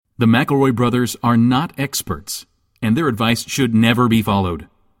The McElroy brothers are not experts, and their advice should never be followed.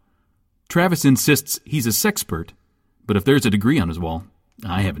 Travis insists he's a sexpert, but if there's a degree on his wall,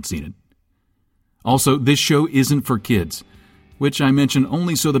 I haven't seen it. Also, this show isn't for kids, which I mention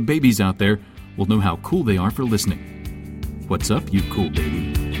only so the babies out there will know how cool they are for listening. What's up, you cool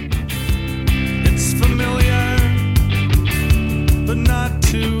baby? It's familiar, but not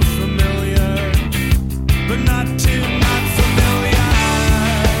too familiar, but not too not familiar.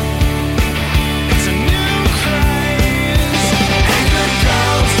 It's a new craze. Hey, good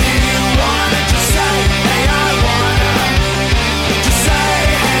girls, do you wanna just say, hey, I wanna? Just say,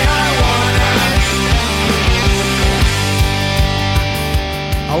 hey, I wanna.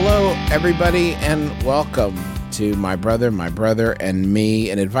 Hello, everybody, and welcome to My Brother, and Me,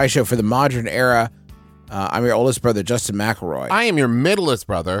 an advice show for the modern era. I'm your oldest brother, Justin McElroy. I am your middlest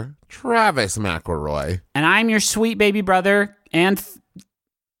brother, Travis McElroy. And I'm your sweet baby brother, and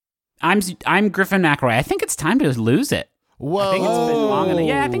I'm Griffin McElroy. I think it's time to lose it. Whoa. I think it's been long enough.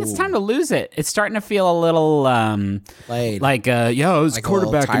 Yeah, I think it's time to lose it. It's starting to feel a little Played. like I was Like a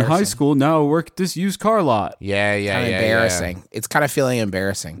quarterback little in high tiresome. school. Now I work at this used car lot. Yeah. Kind of embarrassing. It's kind of feeling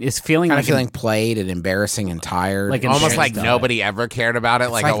embarrassing. It's feeling kind like of feeling played and embarrassing and tired. Like Almost shit like stuff. nobody ever cared about it,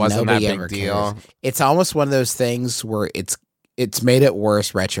 It's like it wasn't that nobody big ever deal. cares. It's almost one of those things where it's made it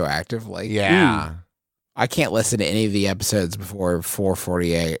worse retroactively. Yeah. I can't listen to any of the episodes before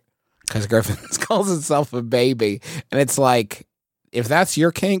 4:48 because Griffin calls himself a baby, and it's like, if that's your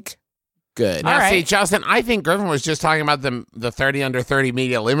kink, good. Now, All see, right. Justin, I think Griffin was just talking about the 30 under 30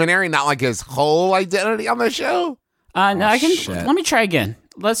 media luminary, not like his whole identity on the show. no, I can. shit. Let me try again.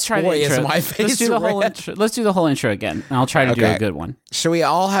 Let's try Boy, the is intro. my Let's face do the whole red. intro. Let's do the whole intro again. And I'll try to do Okay. a good one. Should we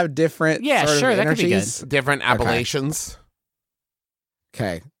all have different? Yeah, sort of sure, that could be good. energies? Different appellations.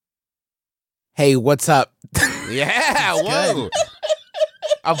 Okay. Hey, what's up? Yeah, whoa.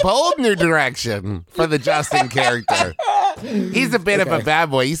 A bold new direction for the Justin character. He's a bit of a bad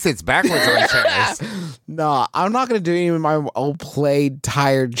boy. He sits backwards on chairs. No, I'm not going to do any of my old played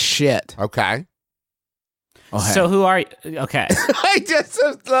tired shit. Okay. Okay. So who are you? Okay.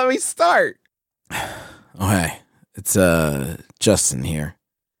 Let me start. Okay, it's Justin here,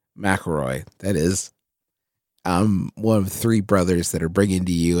 McElroy. That is, I'm one of three brothers that are bringing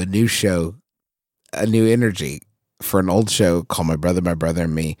to you a new show, a new energy for an old show called My Brother,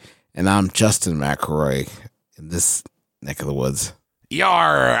 and Me. And I'm Justin McElroy in this neck of the woods.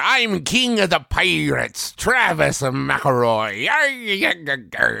 Yar, I'm king of the pirates, Travis McElroy.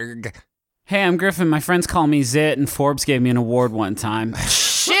 Yarg. Hey, I'm Griffin. My friends call me Zit, and Forbes gave me an award one time.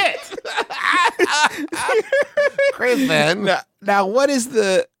 Shit. Griffin. Now, what is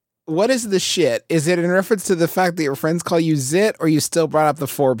the shit? Is it in reference to the fact that your friends call you Zit, or you still brought up the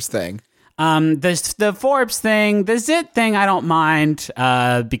Forbes thing? The Forbes thing, the Zit thing, I don't mind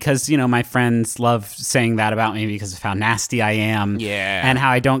because, my friends love saying that about me because of how nasty I am. Yeah. And how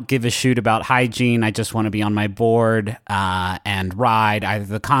I don't give a shoot about hygiene. I just want to be on my board and ride either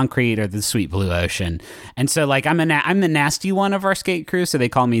the concrete or the sweet blue ocean. And so, like, I'm the nasty one of our skate crew, so they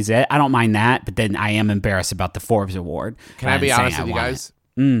call me Zit. I don't mind that, but then I am embarrassed about the Forbes award. Can I be saying honest I with you want guys?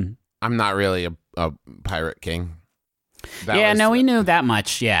 it. I'm not really a pirate king. We knew that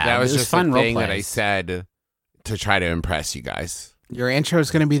much. Yeah, That was it just fun a role thing that I plays. said to try to impress you guys. Your intro is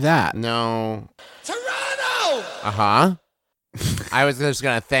going to be that. No. Toronto! Uh-huh. I was just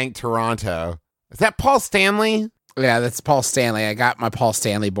going to thank Toronto. Is that Paul Stanley? Yeah, that's Paul Stanley. I got my Paul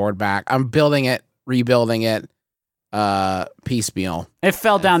Stanley board back. I'm building it, rebuilding it, piecemeal. It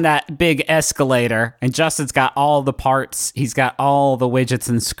fell down that big escalator, and Justin's got all the parts. He's got all the widgets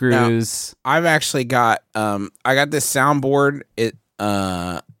and screws. I've actually got I got this soundboard.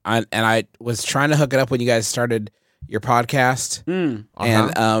 I was trying to hook it up when you guys started your podcast.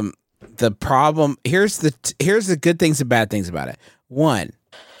 And the problem here's the good things and bad things about it. One,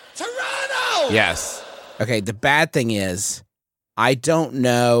 Toronto! Yes. okay, the bad thing is I don't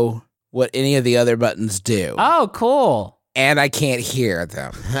know what any of the other buttons do. Oh, cool. And I can't hear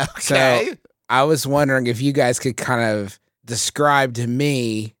them. Okay. So I was wondering if you guys could kind of describe to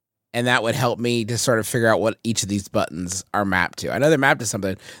me, and that would help me to sort of figure out what each of these buttons are mapped to. I know they're mapped to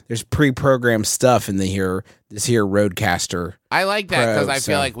something. There's pre-programmed stuff in this here Roadcaster. I like that because Pro, I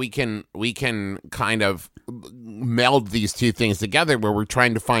feel like we can kind of meld these two things together where we're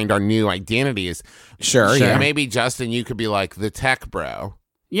trying to find our new identities. Sure, yeah. Maybe, Justin, you could be like the tech bro.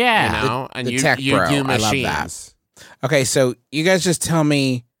 Yeah. You know? And the you tech do bro. I love machines. Okay, so you guys just tell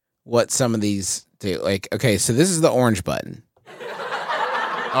me what some of these do. Like, okay, so this is the orange button.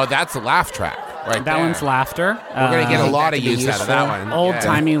 Oh, that's a laugh track right That there. one's laughter. We're going to get a think lot that of could be use out of that useful. one.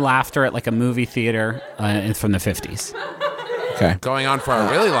 Old-timey laughter at like a movie theater from the 50s. Okay. Going on for a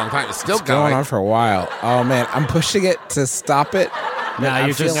really long time. It's still It's going on for a while. Oh man, I'm pushing it to stop it. No, I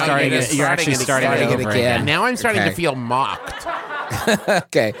you're feel just like starting it it. is You're actually starting it starting it over again. again. And now I'm starting to Okay. feel mocked.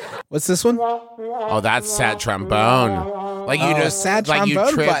 Okay, what's this one? Oh, that's sad trombone. Like you Oh, just sad like you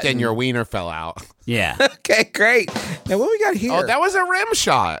trombone tripped button. and your wiener fell out. Yeah. Okay, great. Now what we got here? Oh, that was a rim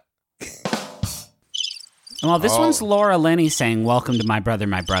shot. Well, this Oh. one's Laura Linney saying, "Welcome to my brother,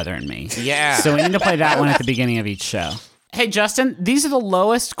 and me." Yeah. So we need to play that one at the beginning of each show. Hey, Justin, these are the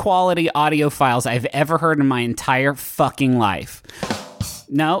lowest quality audio files I've ever heard in my entire fucking life.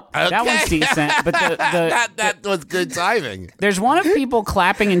 No, that Okay. one's decent, but that was good timing. there's one of people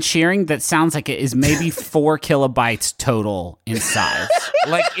clapping and cheering that sounds like it is maybe 4 kilobytes total in size.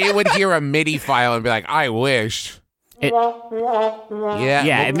 Like it would hear a MIDI file and be like, "I wish." It,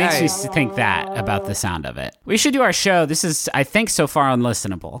 Yeah, it makes okay. me think that about the sound of it. We should do our show. This is, I think, so far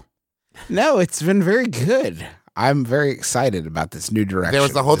unlistenable. No, it's been very good. I'm very excited about this new direction. There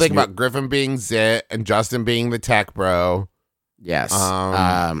was the whole This thing new- about Griffin being Zit and Justin being the tech bro. Yes.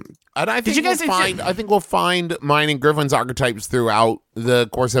 And I think you guys we'll find mine and Griffin's archetypes throughout the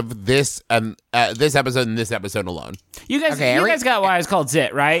course of this this episode and this episode alone. You guys, Okay, you guys got why it's called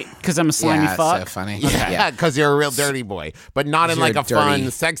Zit, right? Because I'm a slimy yeah, fuck. so funny. Yeah, because you're a real dirty boy, but not in You're like a dirty.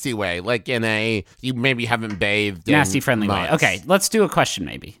 fun, sexy way. Like in a you maybe haven't bathed, in Nasty, friendly way. months. Okay, let's do a question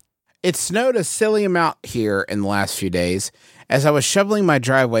maybe. It snowed a silly amount here in the last few days. As I was shoveling my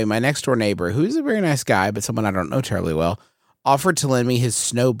driveway, my next door neighbor, who's a very nice guy, but someone I don't know terribly well, offered to lend me his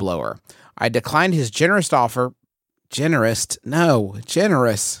snowblower. I declined his generous offer. Generous?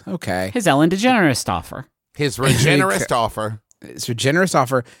 Okay. His Ellen DeGeneres offer. His regenerist offer. It's a generous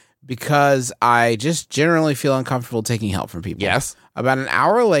offer because I just generally feel uncomfortable taking help from people. Yes. About an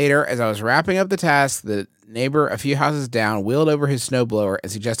hour later, as I was wrapping up the task, the neighbor a few houses down wheeled over his snowblower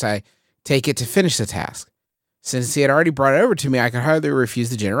and suggested I take it to finish the task. Since he had already brought it over to me, I could hardly refuse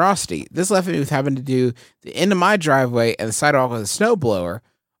the generosity. This left me with having to do the end of my driveway and the sidewalk with a snowblower,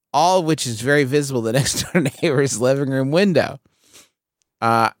 all of which is very visible the next door neighbor's living room window.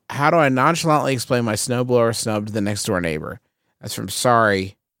 How do I nonchalantly explain my snowblower snub to the next door neighbor? That's from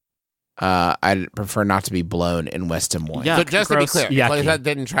Sorry. I'd prefer not to be blown in West Des Moines. Yeah. So just to be Gross, clear, yucky. because that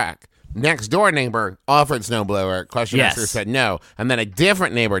didn't track. Next door neighbor offered snowblower. Question Yes. answer said no, and then a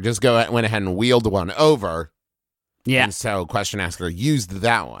different neighbor just went ahead and wheeled one over. Yeah. And so question asker used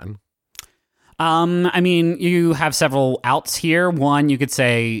that one. I mean, you have several outs here. One, you could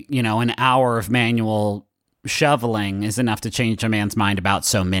say, an hour of manual shoveling is enough to change a man's mind about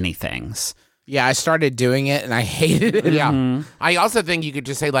so many things. Yeah, I started doing it and I hated it. Yeah. Mm-hmm. I also think you could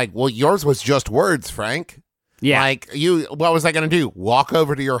just say like, well, yours was just words, Frank. Yeah. Like what was I going to do? Walk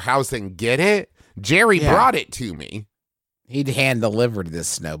over to your house and get it? Jerry Yeah. brought it to me. He'd hand delivered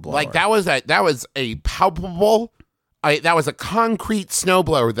this snowblower. Like that was a palpable, that was a concrete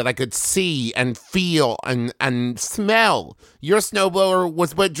snowblower that I could see and feel and smell. Your snowblower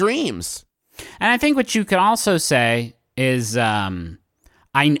was but dreams. And I think what you could also say is,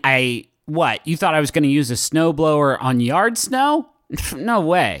 what? You thought I was going to use a snowblower on yard snow? No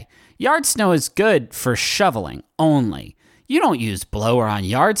way. Yard snow is good for shoveling only. You don't use blower on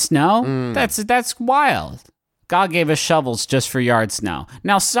yard snow. That's wild. God gave us shovels just for yard snow.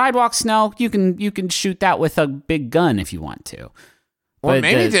 Now sidewalk snow, you can shoot that with a big gun if you want to. Or But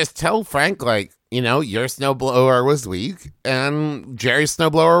maybe the- just tell Frank, like, your snowblower was weak and Jerry's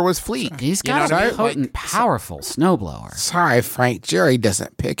snowblower was fleek. He's You know got what I a mean? potent, powerful snowblower. Sorry, Frank. Jerry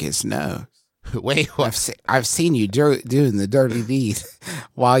doesn't pick his nose. Wait, what? I've seen you doing the dirty deed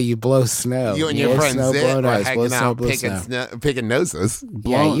while you blow snow. You and your Blow friend snow, Zit blow were nose, blow hanging snow, out blow snow. picking noses.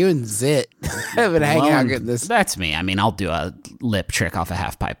 Yeah, you and Zit have been hanging out getting this. That's me. I mean, I'll do a lip trick off a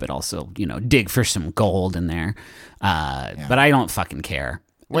half pipe, but also, dig for some gold in there. But I don't fucking care.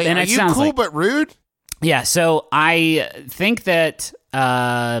 Wait, And are it you sounds cool like- but rude? Yeah, so I think that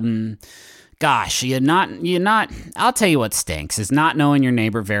I'll tell you what stinks is not knowing your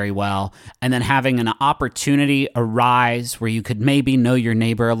neighbor very well and then having an opportunity arise where you could maybe know your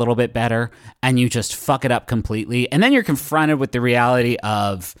neighbor a little bit better and you just fuck it up completely. And then you're confronted with the reality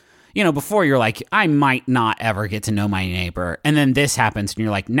of, before you're like, I might not ever get to know my neighbor. And then this happens and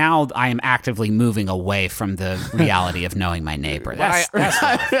you're like, now I am actively moving away from the reality of knowing my neighbor. That's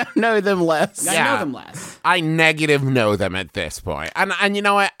Know them less. I know them less. I negative know them at this point. And you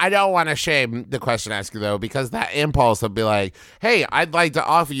know what? I don't want to shame the question asker, though, because that impulse will be like, hey, I'd like to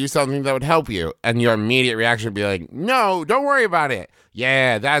offer you something that would help you. And your immediate reaction would be like, no, don't worry about it.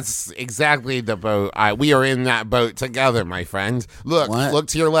 Yeah, that's exactly the boat. We are in that boat together, my friend. Look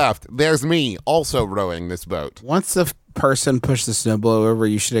to your left. There's me also rowing this boat. Once the person pushed the snowblower over,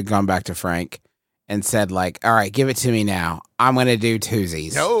 you should have gone back to Frank and said like, all right, give it to me now. I'm going to do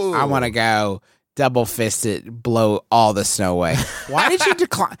twosies. No. I want to go double fisted, blow all the snow away. Why did you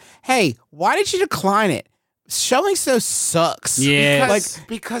decline? Hey, why did you decline it? Shoveling snow sucks. Yeah.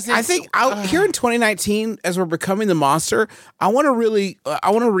 Because I think here in 2019, as we're becoming the monster, I want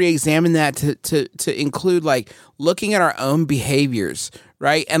to re-examine that to include like looking at our own behaviors,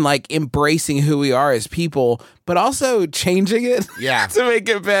 right, and like embracing who we are as people, but also changing it, to make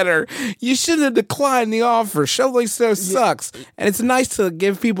it better. You shouldn't have declined the offer. Shoveling snow sucks, and it's nice to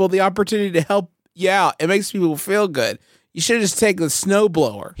give people the opportunity to help you out. It makes people feel good. You should have just taken the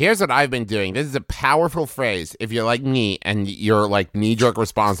snowblower. Here's what I've been doing. This is a powerful phrase. If you're like me and your like knee-jerk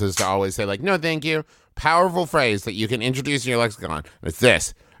responses to always say like, no, thank you. Powerful phrase that you can introduce in your lexicon. It's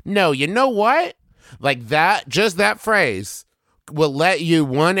this. No, you know what? Like that, just that phrase will let you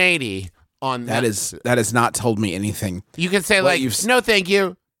 180 on That has not told me anything. You can say like, no, thank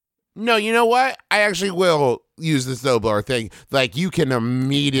you. No, you know what? I actually will use the snowblower thing. Like you can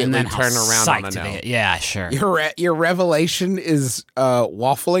immediately turn around on a no. Yeah, sure. Your revelation is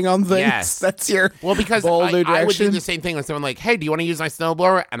waffling on things. Yes, that's your because bold new I would do direction. the same thing when someone like, hey, do you want to use my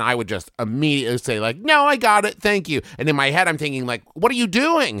snowblower? And I would just immediately say like, no, I got it, thank you. And in my head, I'm thinking like, what are you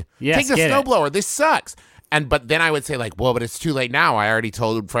doing? Yes, take the get it. snowblower. This sucks. But then I would say like, well, but it's too late now. I already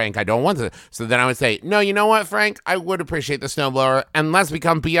told Frank I don't want to. So then I would say, no, you know what, Frank? I would appreciate the snowblower, and let's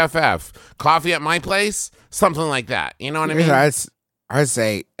become BFF. Coffee at my place, something like that. You know what I mean? I'd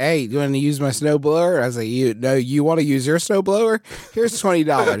say, hey, do you want to use my snowblower? I say, you want to use your snowblower? Here's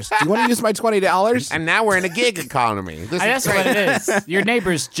 $20. Do you want to use my $20? And now we're in a gig economy. That's what it is. Your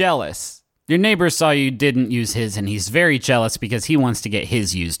neighbor's jealous. Your neighbor saw you didn't use his, and he's very jealous because he wants to get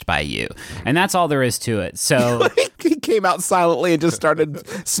his used by you. And that's all there is to it. So he came out silently and just started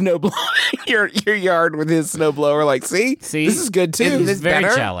snowblowing your yard with his snowblower. Like, see, this is good too. He's very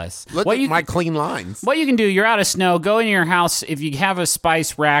better? jealous. Look at my clean lines. What you can do, you're out of snow, go in your house. If you have a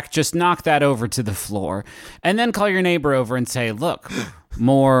spice rack, just knock that over to the floor. And then call your neighbor over and say, look,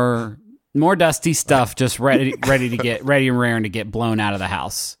 more dusty stuff just ready and raring to get blown out of the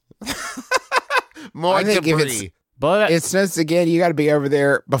house. More debris. But it snows again. You got to be over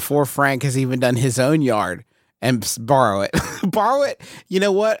there before Frank has even done his own yard and borrow it. Borrow it. You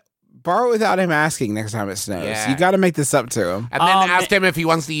know what? Borrow it without him asking next time it snows. Yeah. You got to make this up to him. And then ask him if he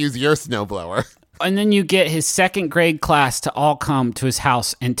wants to use your snowblower. And then you get his second grade class to all come to his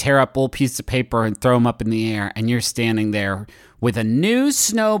house and tear up old pieces of paper and throw them up in the air. And you're standing there with a new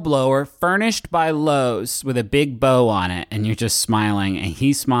snowblower furnished by Lowe's with a big bow on it. And you're just smiling. And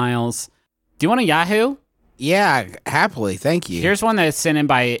he smiles. Do you want a Yahoo? Yeah, happily. Thank you. Here's one that's sent in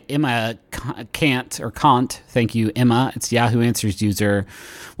by Emma Kant. Thank you, Emma. It's Yahoo Answers user.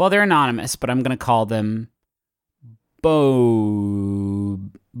 Well, they're anonymous, but I'm going to call them Boba.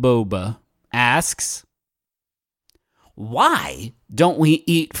 Asks, why don't we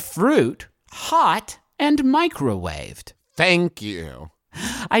eat fruit hot and microwaved? Thank you.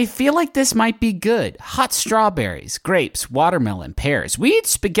 I feel like this might be good. Hot strawberries, grapes, watermelon, pears. We eat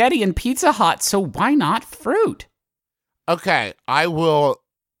spaghetti and Pizza Hut, so why not fruit? Okay,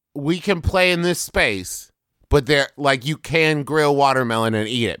 we can play in this space, but you can grill watermelon and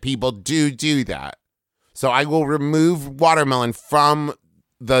eat it. People do that. So I will remove watermelon from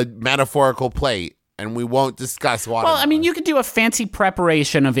the metaphorical plate, and we won't discuss watermelon. Well, I mean, you could do a fancy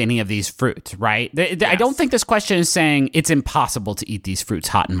preparation of any of these fruits, right? I don't think this question is saying it's impossible to eat these fruits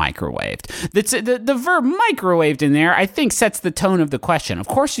hot and microwaved. The verb microwaved in there, I think, sets the tone of the question. Of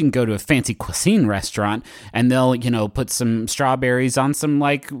course, you can go to a fancy cuisine restaurant, and they'll, put some strawberries on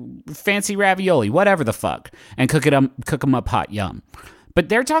some, fancy ravioli, whatever the fuck, and cook them up hot, yum. But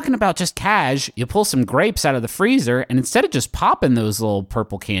they're talking about just cash. You pull some grapes out of the freezer, and instead of just popping those little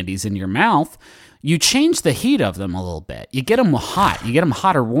purple candies in your mouth, you change the heat of them a little bit. You get them hot. You get them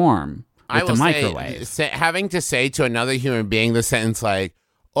hot or warm with the microwave. Having to say to another human being the sentence like,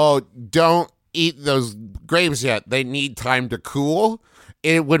 oh, don't eat those grapes yet. They need time to cool.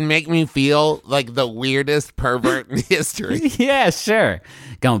 It would make me feel like the weirdest pervert in history. Yeah, sure.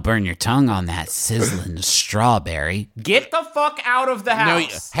 Gonna burn your tongue on that sizzling strawberry. Get the fuck out of the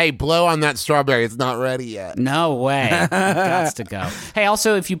house. Hey, blow on that strawberry. It's not ready yet. No way. Gots to go. Hey,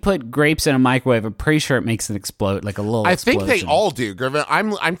 also, if you put grapes in a microwave, I'm pretty sure it makes it explode, like a little explosion. I think they all do, Griffin.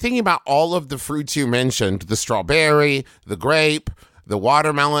 I'm thinking about all of the fruits you mentioned, the strawberry, the grape, the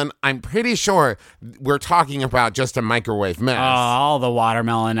watermelon. I'm pretty sure we're talking about just a microwave mess. Oh, all the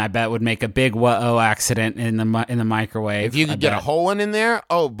watermelon, I bet, would make a big whoa accident in the microwave. If you could get a hole in there,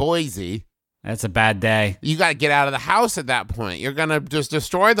 oh, Boise. That's a bad day. You got to get out of the house at that point. You're going to just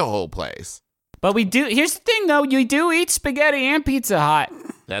destroy the whole place. But here's the thing, though. You do eat spaghetti and Pizza Hut.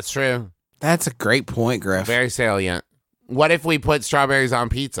 That's true. That's a great point, Griff. Very salient. What if we put strawberries on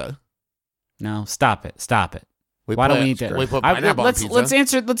pizza? No, stop it. We Why put, don't we eat that? We put pineapple on pizza.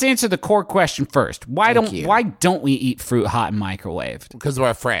 Let's answer the core question first. Why don't we eat fruit hot and microwaved? Because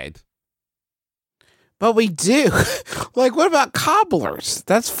we're afraid. But we do. Like, what about cobblers?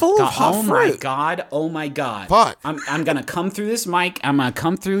 That's full of hot fruit. Oh my god. Fuck. I'm gonna come through this mic, I'm gonna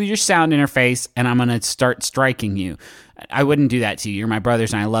come through your sound interface, and I'm gonna start striking you. I wouldn't do that to you. You're my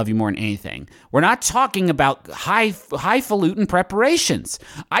brothers, and I love you more than anything. We're not talking about highfalutin preparations.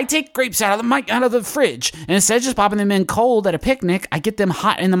 I take grapes out of the fridge, and instead of just popping them in cold at a picnic, I get them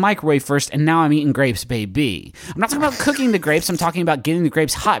hot in the microwave first, and now I'm eating grapes, baby. I'm not talking about cooking the grapes. I'm talking about getting the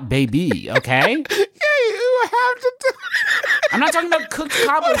grapes hot, baby. Okay? You have to do. I'm not talking about cooked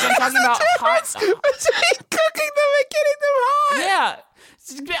cobblers. I'm talking about hot. Cooking them and getting them hot. Yeah.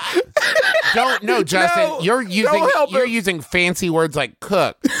 Don't no, Justin. No, you're help him. using fancy words like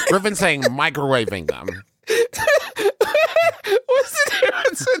cook. Griffin's saying microwaving them. What's the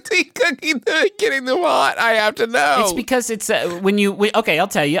difference between cooking them and getting them hot? I have to know. It's because it's okay, I'll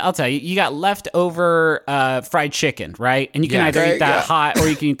tell you. You got leftover fried chicken, right? And you can either eat that hot or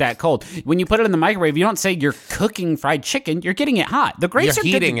you can eat that cold. When you put it in the microwave, you don't say you're cooking fried chicken. You're getting it hot. The grapes You're are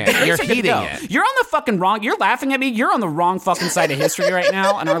heating good it. to, You're grapes are good to heating go. it. You're on the fucking wrong. You're laughing at me. You're on the wrong fucking side of history right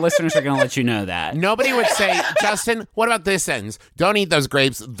now, and our listeners are going to let you know that. Nobody would say, Justin, what about this sentence? Don't eat those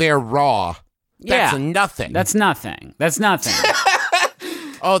grapes. They're raw. That's nothing. That's nothing.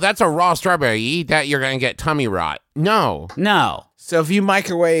 Oh, that's a raw strawberry. You eat that, you're going to get tummy rot. No. So if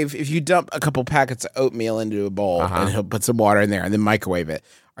you dump a couple packets of oatmeal into a bowl and he'll put some water in there and then microwave it,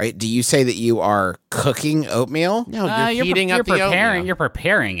 all right, do you say that you are cooking oatmeal? No, you're heating up the oatmeal. You're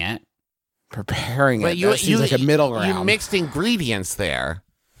preparing it. Preparing But it. That seems like a middle ground. You mixed ingredients there.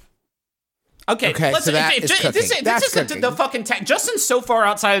 Okay, so that is cooking. This is the fucking Justin's so far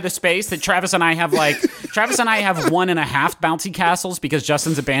outside of the space that Travis and I have 1.5 bouncy castles because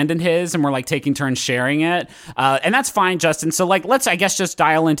Justin's abandoned his and we're like taking turns sharing it, and that's fine, Justin. So like, let's just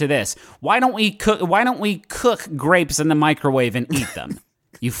dial into this. Why don't we cook grapes in the microwave and eat them?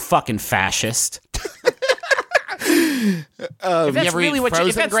 You fucking fascist. If that's really what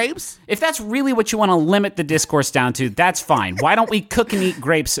grapes? If that's really what you want to limit the discourse down to, that's fine. Why don't we cook and eat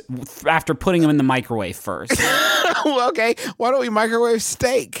grapes after putting them in the microwave first? Well, okay, why don't we microwave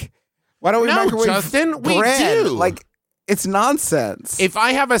steak? Why don't we microwave Justin, we bread? do. Like, it's nonsense. If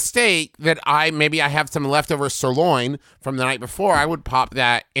I have a steak that I have some leftover sirloin from the night before, I would pop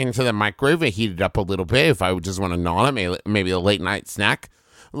that into the microwave and heat it up a little bit if I would just want to gnaw it, maybe a late night snack.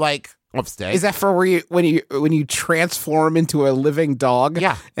 Like, of steak. Is that for when you transform into a living dog?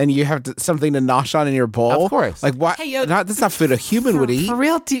 Yeah. And you have something to nosh on in your bowl? Of course. Like, what? Hey, That's not food a human would eat. For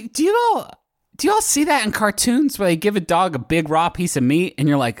real, do you all see that in cartoons where they give a dog a big raw piece of meat and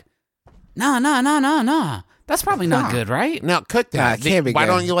you're like, nah. That's probably not good, right? No, cook that. Nah, it can't be Why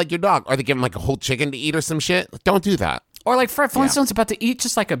good. don't you like your dog? Are they giving like a whole chicken to eat or some shit? Don't do that. Or like Fred Flintstone's about to eat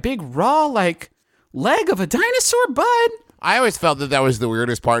just like a big raw leg of a dinosaur, bud. I always felt that was the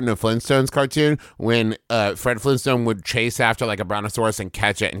weirdest part in a Flintstones cartoon when Fred Flintstone would chase after like a brontosaurus and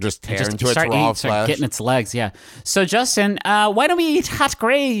catch it and just tear into its raw flesh. Getting its legs, yeah. So Justin, why don't we eat hot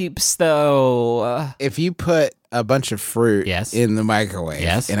grapes though? If you put a bunch of fruit Yes. in the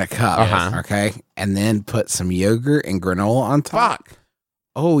microwave in a cup, okay, and then put some yogurt and granola on top. Fuck.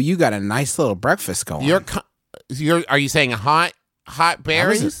 Oh, you got a nice little breakfast going. Are you saying hot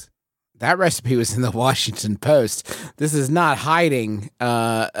berries? That recipe was in the Washington Post. This is not hiding.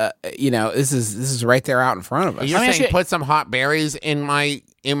 This is right there out in front of us. You're saying put some hot berries in my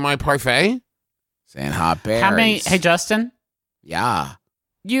parfait? Saying hot berries. How many? Hey, Justin, Yeah.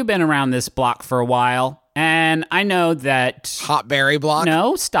 you've been around this block for a while, and I know that. Hot berry block?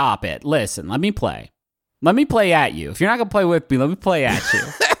 No, stop it. Listen, let me play. Let me play at you. If you're not gonna play with me, let me play at you.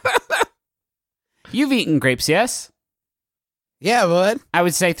 You've eaten grapes, yes? Yeah, bud. I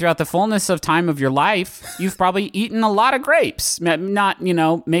would say throughout the fullness of time of your life, you've probably eaten a lot of grapes. Not,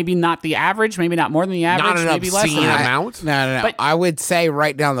 maybe not the average, maybe not more than the average, Not an maybe less obscene than that. amount? No. But- I would say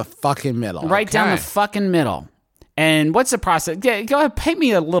right down the fucking middle. Right down the fucking middle. And what's the process? Yeah, go ahead, paint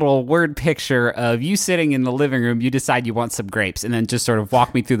me a little word picture of you sitting in the living room, you decide you want some grapes, and then just sort of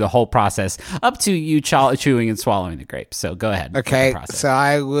walk me through the whole process up to you chewing and swallowing the grapes. So go ahead. Okay, The process. so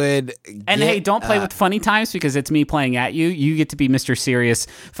I would. And hey, don't play with funny times because it's me playing at you. You get to be Mr. Serious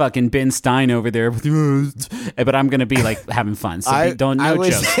fucking Ben Stein over there, but I'm gonna be like having fun. So I would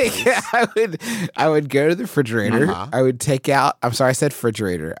jokes. I would go to the refrigerator. I would take out. I'm sorry, I said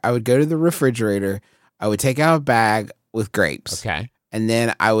refrigerator. I would go to the refrigerator. I would take out a bag with grapes. Okay. And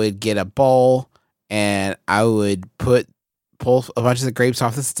then I would get a bowl and I would put pull a bunch of the grapes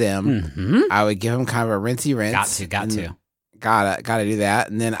off the stem. Mm-hmm. I would give them kind of a rinsey rinse. Got to. Gotta do that.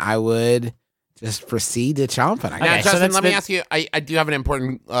 And then I would just proceed to chomping. Now, Okay, so Justin, that's let me been- ask you. I do have an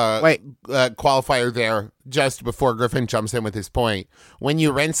important Wait. qualifier there. Just before Griffin jumps in with his point, when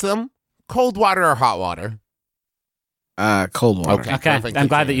you rinse them, cold water or hot water? Cold water. Okay. Okay, Perfect. I'm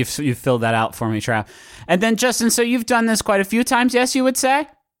glad that you've filled that out for me, Trav. And then Justin, so you've done this quite a few times, yes, you would say?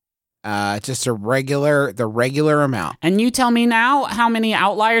 Just the regular amount. And you tell me now how many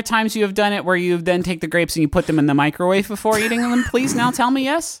outlier times you have done it where you then take the grapes and you put them in the microwave before eating them, please now tell me,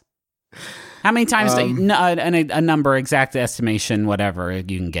 yes? How many times, a number, exact estimation, whatever, you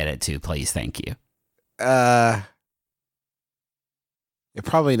can get it to, please, thank you.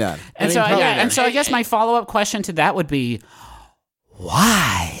 Probably none. And so I guess my follow-up question to that would be,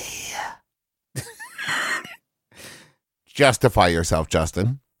 why? Justify yourself,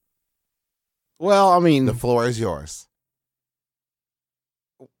 Justin. Well, I mean, The floor is yours.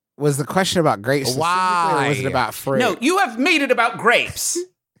 was the question about grapes specifically, Why? or was it about fruit? No, you have made it about grapes.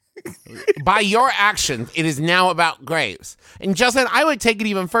 By your actions, it is now about grapes. And Justin, I would take it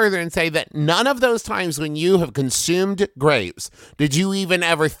even further and say that none of those times when you have consumed grapes did you even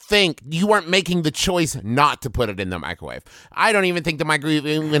ever think you weren't making the choice not to put it in the microwave. I don't even think the microwave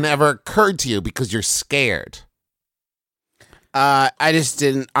even ever occurred to you because you're scared. I just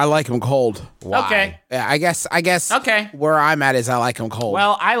didn't. I like them cold. Why? Okay. Yeah, I guess. Okay. Where I'm at is I like them cold.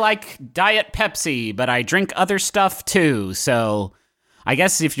 Well, I like Diet Pepsi, but I drink other stuff too. So I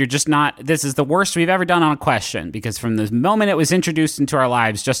guess if you're just not, this is the worst we've ever done on a question because from the moment it was introduced into our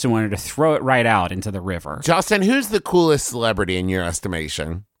lives, Justin wanted to throw it right out into the river. Justin, who's the coolest celebrity in your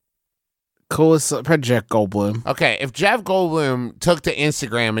estimation? coolest, probably Jeff Goldblum. Okay, if Jeff Goldblum took to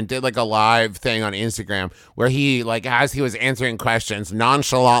Instagram and did like a live thing on Instagram where he, like, as he was answering questions,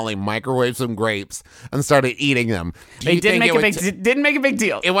 nonchalantly microwaved some grapes and started eating them, Didn't make a big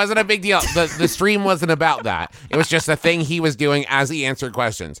deal. It wasn't a big deal. The stream wasn't about that. It was just a thing he was doing as he answered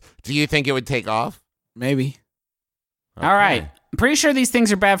questions. Do you think it would take off? Maybe. All right. I'm pretty sure these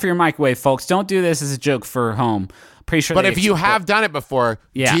things are bad for your microwave, folks. Don't do this as a joke for home. Pretty sure. But if you have done it before,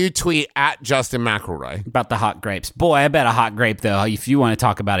 Yeah. do tweet at Justin McElroy. about the hot grapes, boy, I bet a hot grape though. If you want to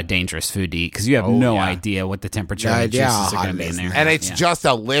talk about a dangerous food to eat, because you have no yeah. idea what the temperature No of the idea juices how are hot going to it be in is. there, And it's Yeah. just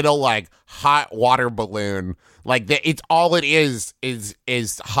a little like hot water balloon. Like it's all it is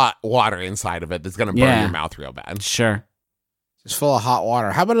hot water inside of it that's going to burn Yeah. your mouth real bad. Sure. Just full of hot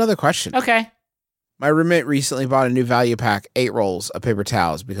water. How about another question? Okay. My roommate recently bought a new value pack, 8 rolls of paper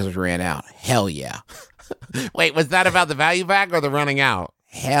towels because we ran out. Hell yeah. Wait, was that about the value pack or the running out?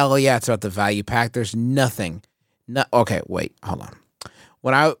 Hell yeah, it's about the value pack. There's nothing. Okay, wait, hold on.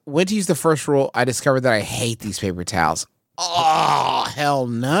 When I went to use the first roll, I discovered that I hate these paper towels. Oh, hell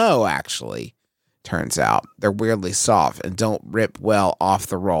no, actually. Turns out they're weirdly soft and don't rip well off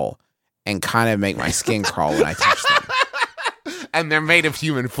the roll and kind of make my skin crawl when I touch them. And they're made of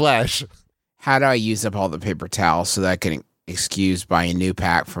human flesh. How do I use up all the paper towels so that I can excuse buying a new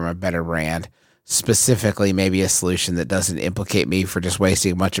pack from a better brand? Specifically, maybe a solution that doesn't implicate me for just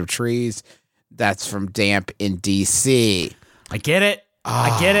wasting a bunch of trees. That's from Damp in DC. I get it.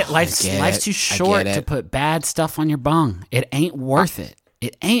 I get it. Life's get too it. short I get to it. put bad stuff on your bung. It ain't worth it.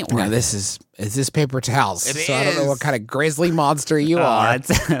 It ain't worth Now, it. this is paper towels. It so I don't know is. what kind of grisly monster you are.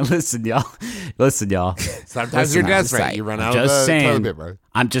 Listen, y'all. Sometimes Listen, you're I'm desperate. saying. You run I'm out just of saying. toilet paper.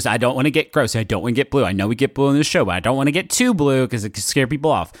 I don't want to get gross. I don't want to get blue. I know we get blue in this show, but I don't want to get too blue because it could scare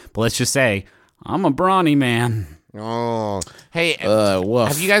people off. But let's just say I'm a brawny man. Oh, hey, Woof.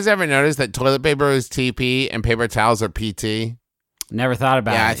 have you guys ever noticed that toilet paper is TP and paper towels are PT? Never thought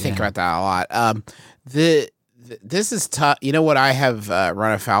about it. Yeah, I think about that a lot. This is tough. You know what I have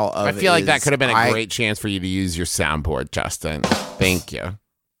run afoul of? I feel like that is could have been a great chance for you to use your soundboard, Justin. Thank you.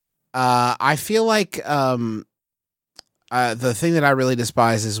 I feel like the thing that I really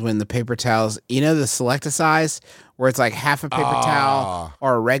despise is when the paper towels, you know, the Selecta-Size, where it's like half a paper towel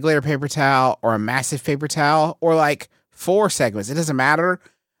or a regular paper towel or a massive paper towel or like 4 segments. It doesn't matter.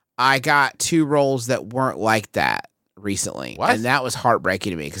 I got 2 rolls that weren't like that recently. What? And that was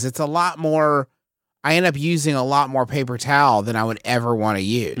heartbreaking to me because it's a lot more. I end up using a lot more paper towel than I would ever want to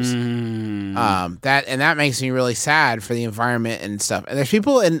use. That makes me really sad for the environment and stuff. And there's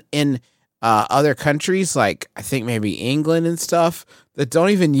people in other countries, like I think maybe England and stuff, that don't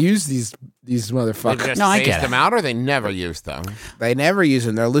even use these They motherfuckers. just No, I phased get it. them out, or they never used them. They never use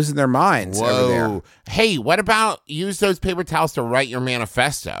them. They're losing their minds over there. Whoa! Hey, what about use those paper towels to write your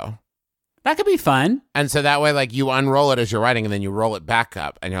manifesto? That could be fun. And so that way, like, you unroll it as you're writing, and then you roll it back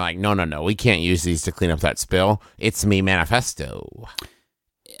up, and you're like, no, we can't use these to clean up that spill. It's me manifesto.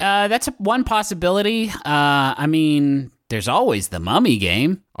 That's one possibility. I mean, There's always the Mummy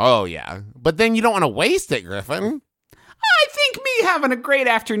game. Oh, yeah. But then you don't want to waste it, Griffin. I think me having a great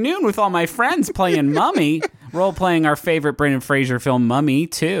afternoon with all my friends playing Mummy, role-playing our favorite Brendan Fraser film, Mummy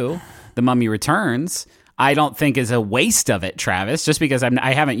 2, The Mummy Returns, I don't think is a waste of it, Travis, just because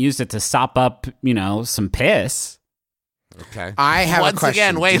I haven't used it to sop up, some piss. Okay. I have Once a question.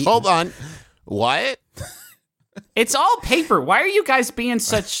 again, wait, hold on. What? It's all paper. Why are you guys being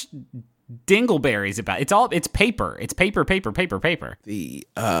such dingleberries about it? It's paper. It's paper. The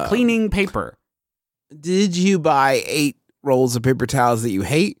Cleaning paper. Did you buy 8 rolls of paper towels that you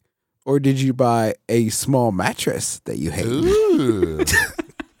hate, or did you buy a small mattress that you hate? Ooh.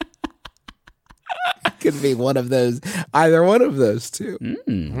 Could be one of those. Either one of those two.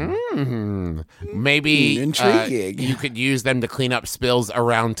 Maybe Intriguing. you could use them to clean up spills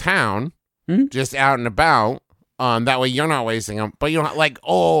around town, just out and about. That way you're not wasting them. But you're not like,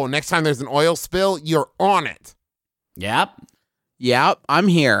 next time there's an oil spill, you're on it. Yep. Yep, I'm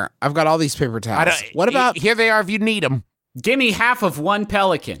here. I've got all these paper towels. What about Here they are if you need them. Give me half of one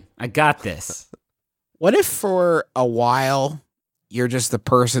pelican. I got this. what if for a while you're just the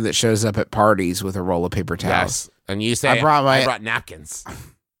person that shows up at parties with a roll of paper towels? Yes. And you say, I brought napkins.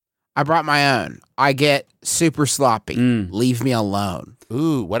 I brought my own. I get super sloppy. Leave me alone.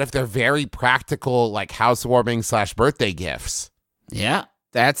 Ooh, what if they're very practical, like housewarming / birthday gifts? Yeah.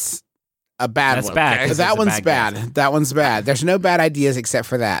 That's a bad That's one. bad, 'cause That it's a one's bad bad. That one's bad. There's no bad ideas except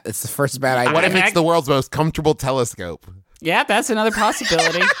for that. It's the first bad idea. What if it's the world's most comfortable telescope? Yeah, that's another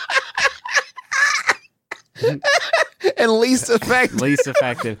possibility. and least effective? Least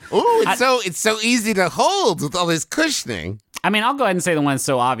effective. Ooh, it's so easy to hold with all this cushioning. I mean, I'll go ahead and say the one's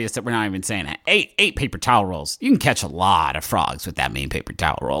so obvious that we're not even saying it. Eight paper towel rolls. You can catch a lot of frogs with that many paper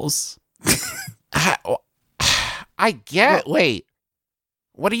towel rolls. I get. Wait,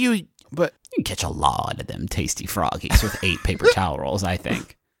 what do you? But You can catch a lot of them tasty froggies with 8 paper towel rolls, I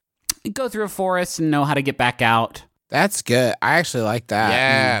think. You go through a forest and know how to get back out. that's good. I actually like that.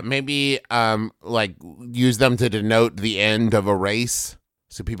 Yeah, maybe like use them to denote the end of a race,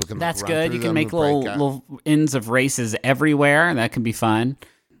 so people can. That's run good. through You can them make to break up. little ends of races everywhere, and that can be fun.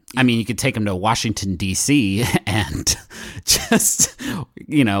 I mean, you could take them to Washington, D.C. and just,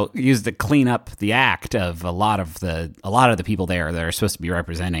 use to clean up the act of a lot of the people there that are supposed to be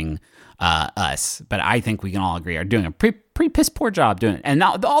representing us. But I think we can all agree are doing a pretty piss poor job doing it. And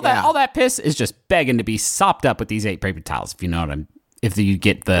now all that piss is just begging to be sopped up with these 8 paper towels. If you know what if you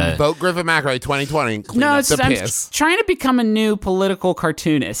get the Vote Griffin McElroy 2020. Clean no, up the I'm piss. trying to become a new political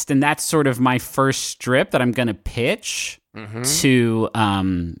cartoonist, and that's sort of my first strip that I'm going to pitch to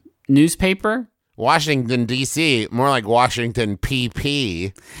newspaper. Washington D.C. more like Washington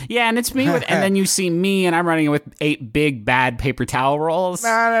PP. Yeah, and it's me and then you see me, and I'm running with 8 big bad paper towel rolls. No.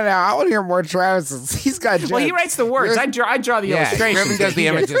 I want to hear more Travis's. He's got jokes. Well, he writes the words. I draw the illustrations. Griffin does the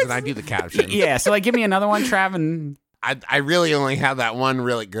images and I do the caption. Yeah, so give me another one, Trav, and I really only have that one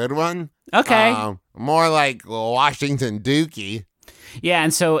really good one. okay. More like Washington Dookie. Yeah,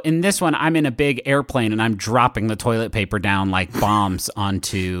 and so in this one, I'm in a big airplane and I'm dropping the toilet paper down like bombs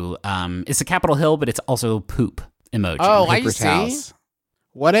onto. It's a Capitol Hill, but it's also poop emoji. Oh, I paper see. towels.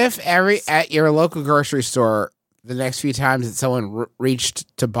 What if at your local grocery store, the next few times that someone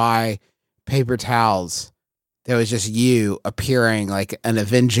reached to buy paper towels, there was just you appearing like an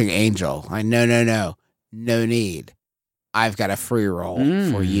avenging angel? Like, no need. I've got a free roll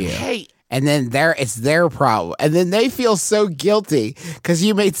for you. Hey, And then it's their problem. And then they feel so guilty because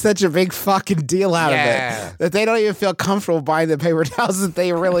you made such a big fucking deal out of it that they don't even feel comfortable buying the paper towels that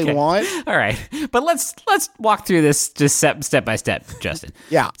they really want. All right, but let's walk through this just step by step, Justin.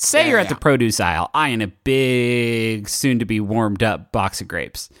 Yeah. Say Yeah, you're at yeah. the produce aisle, eyeing a big, soon-to-be warmed-up box of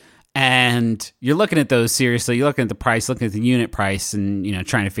grapes. And you're looking at those seriously. You're looking at the price, looking at the unit price, and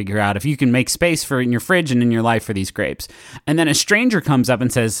trying to figure out if you can make space for in your fridge and in your life for these grapes. And then a stranger comes up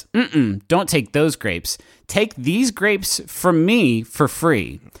and says, don't take those grapes. Take these grapes from me for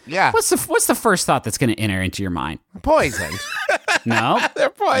free. Yeah. What's the first thought that's going to enter into your mind? poison. No. They're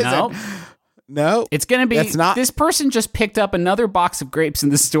poison. No. No. It's going to be That's not- this person just picked up another box of grapes in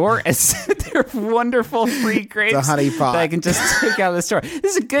the store as they're wonderful free grapes It's a honey pot. that I can just take out of the store.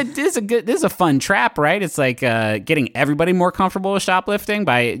 This is a fun trap, right? It's like getting everybody more comfortable with shoplifting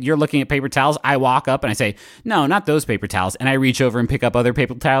by you're looking at paper towels. I walk up and I say, no, not those paper towels. And I reach over and pick up other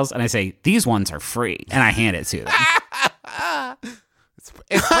paper towels and I say, these ones are free. And I hand it to them. It's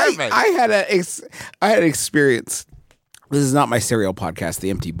perfect. I had an experience. This is not my cereal podcast,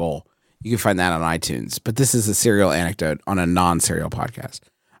 The Empty Bowl. You can find that on iTunes. But this is a cereal anecdote on a non-cereal podcast.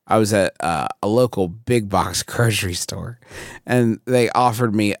 I was at a local big box grocery store, and they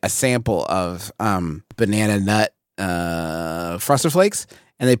offered me a sample of banana nut Frosted Flakes,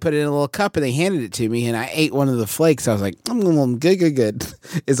 and they put it in a little cup and they handed it to me, and I ate one of the flakes. I was like, good,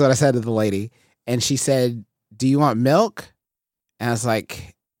 is what I said to the lady. And she said, do you want milk? And I was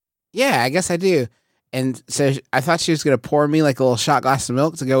like, yeah, I guess I do. And so I thought she was going to pour me like a little shot glass of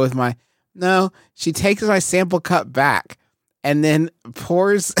milk to go with my, no, she takes my sample cup back and then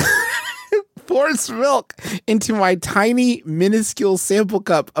pours milk into my tiny, minuscule sample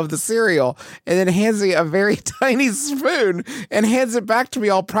cup of the cereal, and then hands me a very tiny spoon and hands it back to me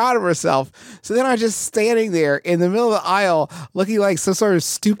all proud of herself. So then I was just standing there in the middle of the aisle looking like some sort of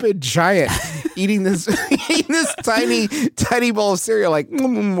stupid giant eating this tiny bowl of cereal, like,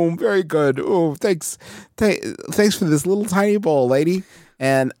 very good. Oh, thanks for this little tiny bowl, lady.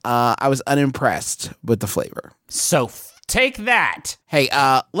 And I was unimpressed with the flavor. So take that. Hey,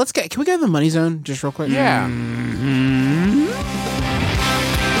 can we go to the money zone just real quick? Yeah.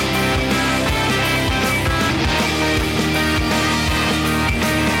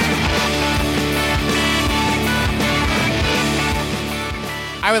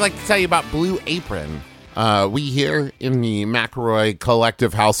 I would like to tell you about Blue Apron. We here in the McElroy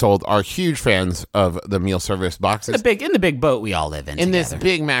collective household are huge fans of the meal service boxes. In the big boat we all live in together. This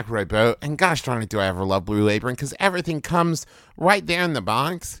big McElroy boat. And gosh darn it, do I ever love Blue Apron, because everything comes right there in the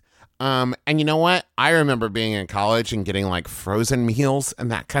box. And you know what? I remember being in college and getting like frozen meals and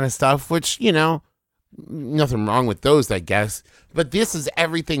that kind of stuff, which, nothing wrong with those, I guess. But this is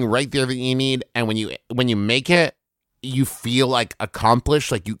everything right there that you need. And when you make it, you feel like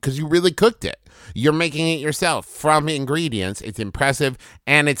accomplished, because you really cooked it. You're making it yourself from ingredients. It's impressive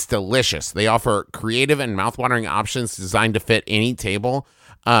and it's delicious. They offer creative and mouthwatering options designed to fit any table.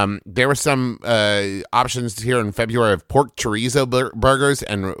 There were some options here in February of pork chorizo burgers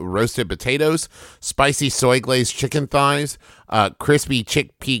and roasted potatoes, spicy soy glazed chicken thighs, crispy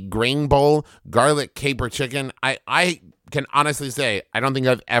chickpea grain bowl, garlic caper chicken. I can honestly say I don't think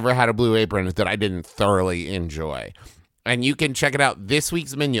I've ever had a Blue Apron that I didn't thoroughly enjoy. And you can check it out this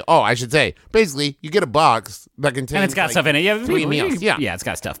week's menu. Oh, I should say, basically, you get a box that contains and it's got stuff in it. Yeah, 3 meals. Yeah, it's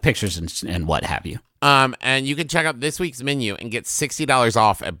got stuff, pictures and what have you. And you can check out this week's menu and get $60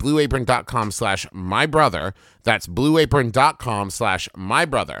 off at blueapron.com/mybrother. That's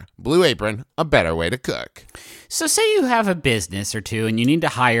blueapron.com/mybrother. Blue Apron, a better way to cook. So say you have a business or two and you need to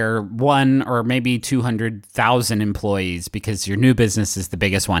hire 1 or maybe 200,000 employees because your new business is the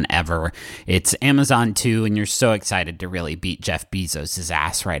biggest one ever. It's Amazon 2 and you're so excited to really beat Jeff Bezos'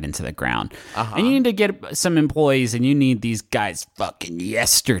 ass right into the ground. And you need to get some employees and you need these guys fucking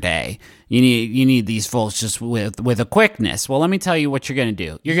yesterday. You need these folks just with a quickness. Well, let me tell you what you're going to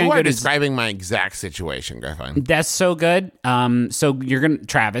do. You're going to go describing my exact situation, Griffin. That's so good. So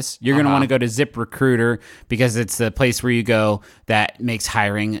Travis, you're going to want to go to ZipRecruiter because it's the place where you go that makes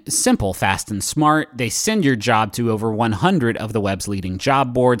hiring simple, fast, and smart. They send your job to over 100 of the web's leading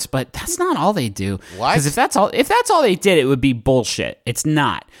job boards, but that's not all they do. What? Because if that's all they did, it would be bullshit. It's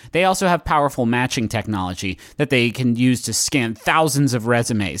not. They also have powerful matching technology that they can use to scan thousands of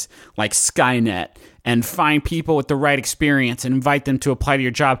resumes, like Skynet, and find people with the right experience and invite them to apply to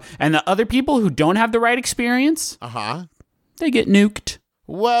your job. And the other people who don't have the right experience, they get nuked.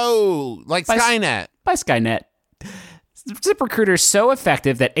 Whoa, like Skynet. By Skynet. ZipRecruiter is so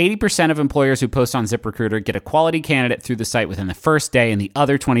effective that 80% of employers who post on ZipRecruiter get a quality candidate through the site within the first day, and the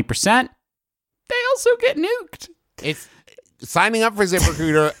other 20%, they also get nuked. It's signing up for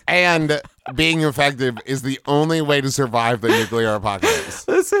ZipRecruiter and being effective is the only way to survive the nuclear apocalypse.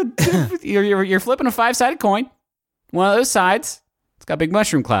 Listen, you're flipping a 5-sided coin. One of those sides, it's got a big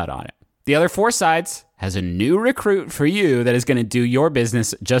mushroom cloud on it. The other 4 sides has a new recruit for you that is going to do your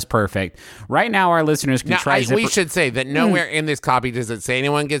business just perfect. Right now, our listeners can try we should say that nowhere in this copy does it say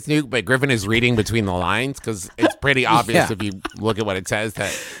anyone gets nuked, but Griffin is reading between the lines because it's pretty obvious if you look at what it says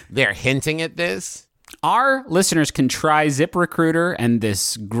that they're hinting at this. Our listeners can try ZipRecruiter and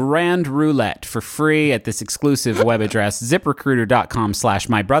this grand roulette for free at this exclusive web address,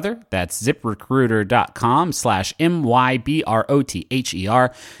 ziprecruiter.com/mybrother. That's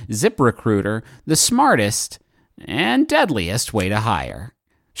ziprecruiter.com/mybrother. ZipRecruiter, the smartest and deadliest way to hire.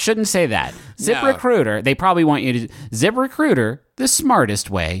 Shouldn't say that. ZipRecruiter, they probably want you to... ZipRecruiter, the smartest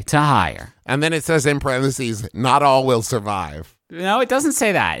way to hire. And then it says in parentheses, not all will survive. No, it doesn't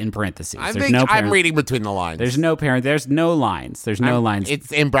say that in parentheses. I'm reading between the lines. There's no lines. There's no lines. It's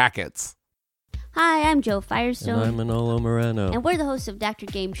in brackets. Hi, I'm Joe Firestone. And I'm Manolo Moreno. And we're the hosts of Dr.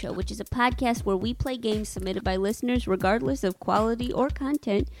 Game Show, which is a podcast where we play games submitted by listeners regardless of quality or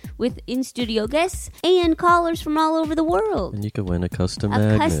content, with in-studio guests and callers from all over the world. And you can win a custom A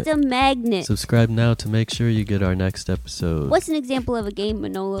magnet. custom magnet. Subscribe now to make sure you get our next episode. What's an example of a game,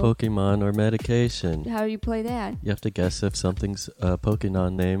 Manolo? Pokemon or medication. How do you play that? You have to guess if something's a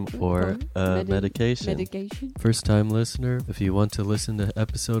Pokemon name or a medication. Medication? First time listener, if you want to listen to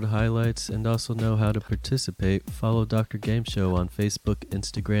episode highlights and also know how to participate, follow Dr. Game Show on Facebook,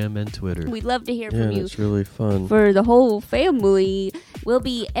 Instagram, and Twitter. We'd love to hear Yeah, from you. it's really fun. For the whole family. We'll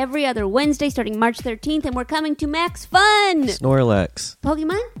be every other Wednesday starting March 13th, and we're coming to Max Fun! Snorlax.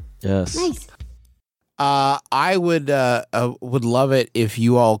 Pokemon? Yes. Nice. I would love it if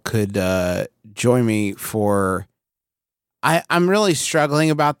you all could join me for. I'm really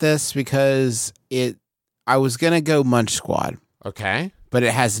struggling about this because I was gonna go Munch Squad, Okay. but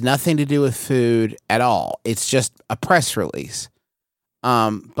it has nothing to do with food at all. It's just a press release.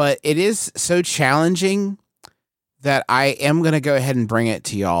 But it is so challenging that I am gonna go ahead and bring it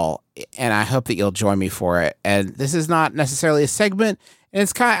to y'all, and I hope that you'll join me for it. And this is not necessarily a segment, and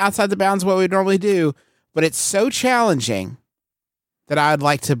it's kind of outside the bounds of what we normally do. But it's so challenging that I would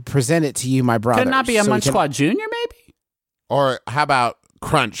like to present it to you, my brother. Could it not be a Munch Squad Junior, maybe? Or how about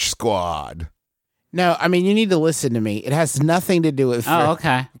Crunch Squad? No, I mean, you need to listen to me. It has nothing to do with food. Oh,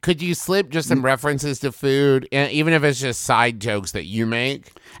 okay. Could you slip just some references to food, even if it's just side jokes that you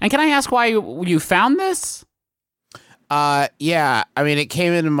make? And can I ask why you found this? Yeah. I mean, it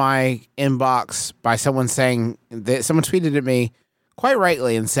came into my inbox by someone saying that someone tweeted at me quite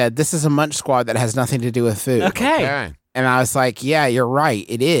rightly and said, this is a Munch Squad that has nothing to do with food. Okay. And I was like, yeah, you're right.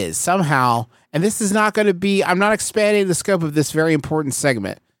 It is somehow. And this is not going to be, I'm not expanding the scope of this very important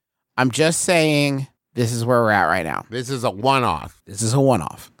segment. I'm just saying this is where we're at right now. This is a one-off. This is a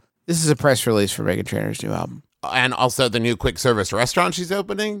one-off. This is a press release for Meghan Trainor's new album. And also the new quick service restaurant she's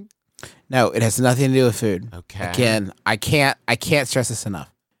opening? No, it has nothing to do with food. Okay. Again, I can't stress this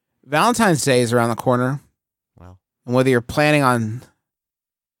enough. Valentine's Day is around the corner. Well. And whether you're planning on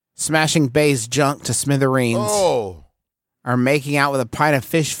smashing Bay's junk to smithereens or making out with a pint of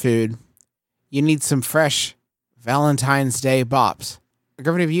fish food, you need some fresh Valentine's Day bops.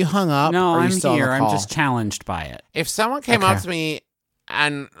 Griffin, have you hung up? No, or are you I'm still on the here. I'm call? just challenged by it. If someone came up to me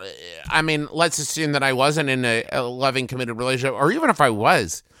and, I mean, let's assume that I wasn't in a loving, committed relationship, or even if I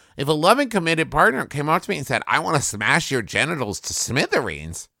was, if a loving, committed partner came up to me and said, I want to smash your genitals to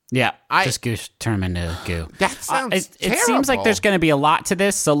smithereens. Yeah, just turn them into goo. That sounds it seems like there's going to be a lot to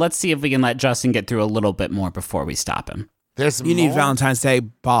this, so let's see if we can let Justin get through a little bit more before we stop him. You need Valentine's Day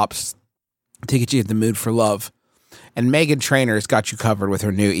bops to get you in the mood for love. And Meghan Trainor's got you covered with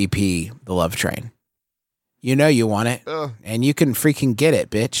her new EP, The Love Train. You know you want it, and you can freaking get it,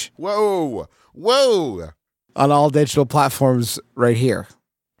 bitch. Whoa. On all digital platforms right here.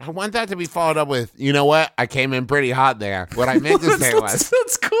 I want that to be followed up with, you know what? I came in pretty hot there. What I meant to say was.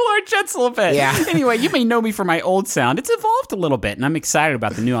 Let's cool our jets a little bit. Yeah. Anyway, you may know me for my old sound. It's evolved a little bit, and I'm excited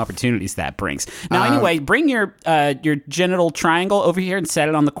about the new opportunities that brings. Now, anyway, bring your genital triangle over here and set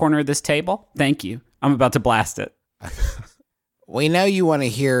it on the corner of this table. Thank you. I'm about to blast it. We know you want to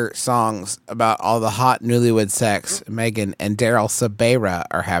hear songs about all the hot newlywed sex Megan and Daryl Sabera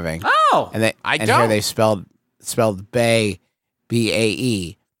are having. Oh, And here they spelled Bay,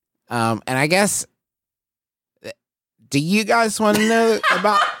 B-A-E. And I guess, do you guys want to know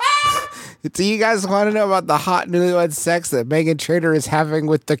about? Do you guys want to know about the hot newlywed sex that Meghan Trainor is having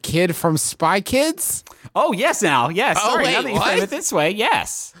with the kid from Spy Kids? Oh, yes, now. Yes. Oh, Sorry, wait, now that you what? frame it this way,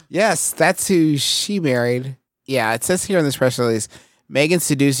 yes. Yes, that's who she married. Yeah, it says here in this press release, Meghan's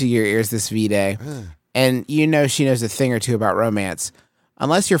seducing your ears this V-Day. And you know she knows a thing or two about romance.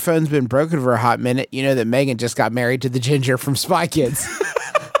 Unless your phone's been broken for a hot minute, you know that Meghan just got married to the ginger from Spy Kids.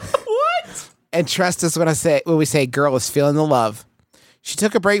 What? And trust us when we say girl is feeling the love. She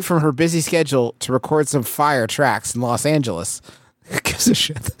took a break from her busy schedule to record some fire tracks in Los Angeles. Who gives a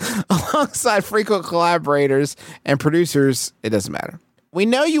shit? Alongside frequent collaborators and producers, it doesn't matter. We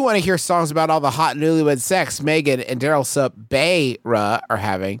know you want to hear songs about all the hot newlywed sex Meghan and Daryl Sabera are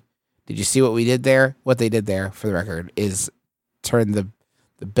having. Did you see what we did there? What they did there, for the record, is turn the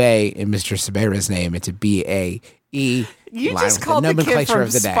Bay in Mr. Sabera's name into B-A-E. You just called the kid from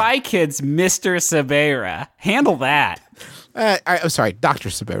Spy Kids Mr. Sabera. Handle that. I'm sorry, Dr.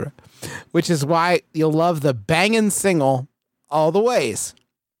 Sabera. Which is why you'll love the bangin' single, All the Ways.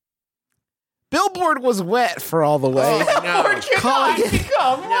 Billboard was wet for All the Ways. No.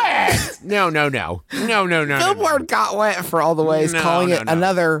 Billboard got wet for All the Ways, calling it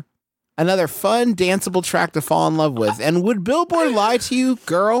another fun, danceable track to fall in love with. And would Billboard lie to you,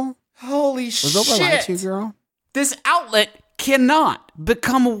 girl? Holy Was Oprah lied to you, girl? This outlet cannot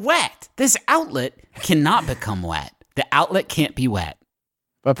become wet. This outlet cannot become wet. The outlet can't be wet.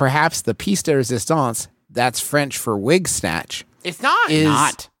 But perhaps the piece de resistance, that's French for wig snatch, It's not.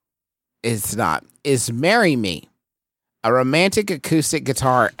 is Marry Me. A romantic acoustic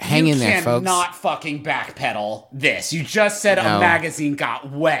guitar. Hang in there, folks. You cannot fucking backpedal this. You just said No. a magazine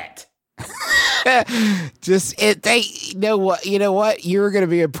got wet. You know what? You're going to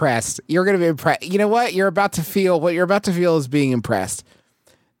be impressed. You're going to be impressed. You know what? What you're about to feel is being impressed.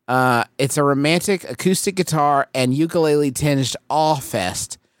 It's a romantic acoustic guitar and ukulele tinged awe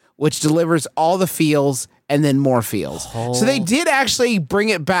fest, which delivers all the feels and then more feels. So they did actually bring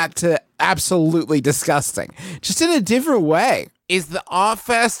it back to absolutely disgusting, just in a different way. Is the off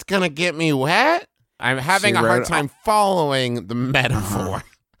fest gonna get me wet? I'm having She a hard wrote- time following the metaphor.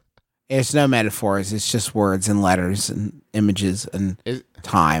 It's no metaphors. It's just words and letters and images and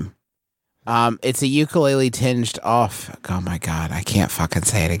time. It's a ukulele tinged off. Oh my God, I can't fucking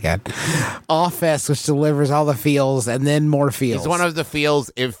say it again. Off fest, which delivers all the feels and then more feels. Is one of the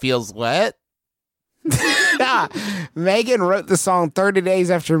feels it feels wet? Megan wrote the song 30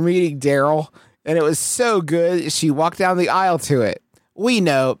 days after meeting Daryl, and it was so good she walked down the aisle to it. We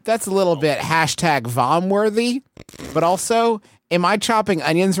know that's a little bit hashtag vom worthy, but also, am I chopping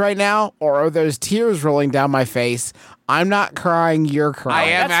onions right now, or are those tears rolling down my face? I'm not crying, you're I crying.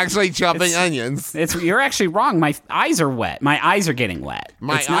 am actually chopping onions. You're actually wrong. My eyes are wet. My eyes are getting wet.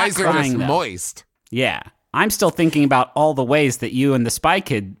 My It's not eyes are just crying, though. moist. Yeah. I'm still thinking about all the ways that you and the Spy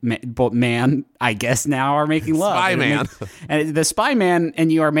Kid man, I guess now, are making love. Spy Man. And the Spy Man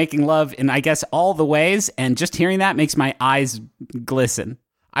and you are making love in, I guess, all the ways. And just hearing that makes my eyes glisten.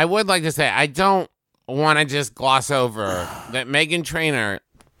 I would like to say, I don't want to just gloss over that Meghan Trainor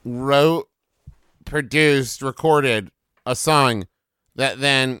wrote, produced, recorded a song that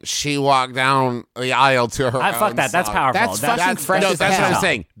then she walked down the aisle to her own Fuck that. That's song. powerful. That's fucking fresh No, as that's what hell. I'm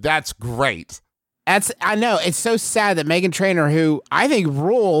saying. That's great. I know. It's so sad that Meghan Trainor, who I think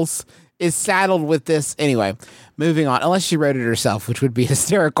rules, is saddled with this. Anyway, moving on. Unless she wrote it herself, which would be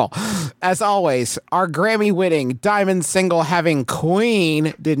hysterical. As always, our Grammy-winning, diamond single-having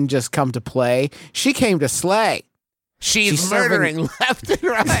queen didn't just come to play. She came to slay. She's serving- murdering left and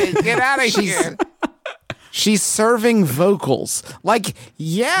right. Get out of here. She's serving vocals. Like,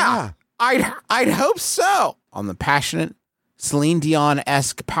 yeah. I'd hope so. On the passionate Celine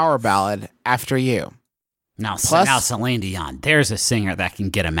Dion-esque power ballad, After You. Now Plus- Celine Dion, there's a singer that can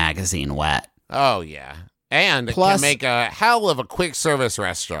get a magazine wet. Oh, yeah. And Plus- can make a hell of a quick service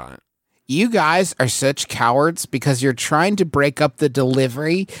restaurant. You guys are such cowards because you're trying to break up the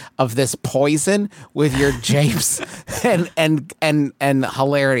delivery of this poison with your japes and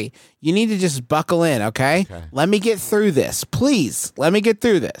hilarity. You need to just buckle in, okay? Let me get through this. Please, let me get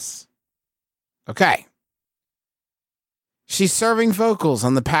through this. Okay. She's serving vocals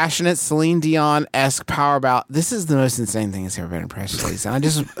on the passionate Celine Dion-esque power ballad. This is the most insane thing that's ever been in a press release. And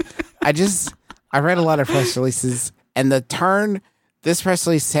I read a lot of press releases, and the turn this press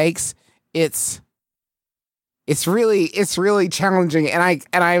release takes, it's really challenging. And I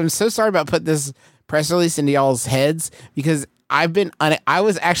am so sorry about putting this press release into y'all's heads because I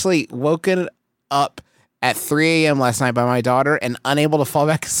was actually woken up at 3 a.m. last night by my daughter and unable to fall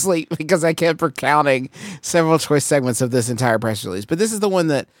back asleep because I kept recounting several choice segments of this entire press release. But this is the one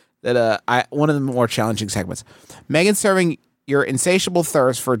one of the more challenging segments. Megan serving your insatiable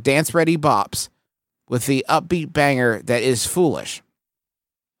thirst for dance-ready bops with the upbeat banger that is foolish.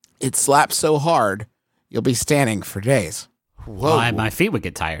 It slaps so hard, you'll be standing for days. Whoa. My feet would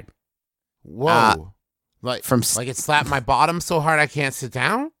get tired. Whoa. Like from- it slapped my bottom so hard I can't sit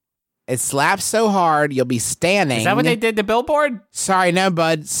down? It slaps so hard, you'll be standing. Is that what they did to Billboard? Sorry, no,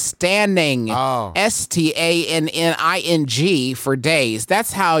 bud. Standing. Oh. STANNING for days.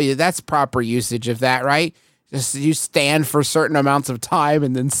 That's proper usage of that, right? Just you stand for certain amounts of time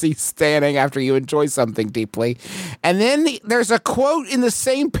and then see standing after you enjoy something deeply. And then there's a quote in the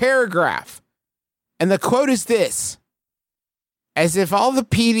same paragraph. And the quote is this: as if all the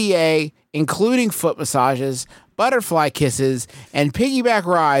PDA, including foot massages, butterfly kisses, and piggyback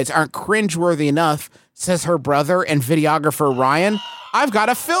rides aren't cringeworthy enough, says her brother and videographer Ryan. I've got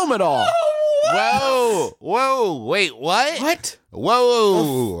to film it all. Whoa. Whoa. Wait, what? What?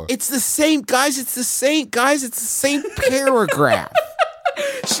 Whoa. It's the same, guys. It's the same paragraph.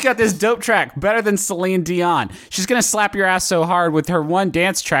 She's got this dope track, better than Celine Dion. She's going to slap your ass so hard with her one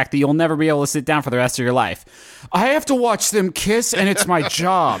dance track that you'll never be able to sit down for the rest of your life. I have to watch them kiss, and it's my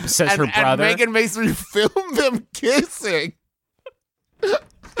job, says her brother. And Megan makes me film them kissing.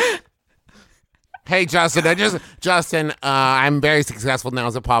 Hey, Justin, I'm very successful now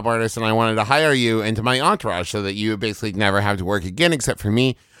as a pop artist, and I wanted to hire you into my entourage so that you would basically never have to work again except for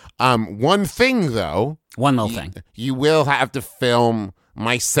me. One thing, though. One little thing. You will have to film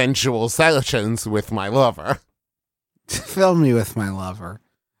my sensual sessions with my lover. Film me with my lover.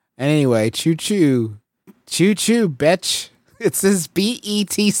 And anyway, choo-choo. Choo-choo, bitch. It says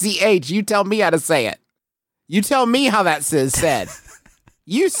B-E-T-C-H. You tell me how to say it. You tell me how that says said.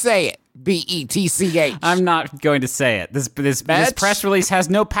 You say it. B-E-T-C-H. I'm not going to say it. This press release has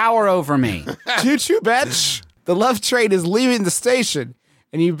no power over me. Choo-choo, bitch. The love train is leaving the station,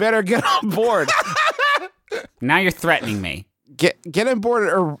 and you better get on board. Now you're threatening me. Get on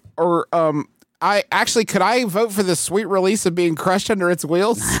board, or could I vote for the sweet release of being crushed under its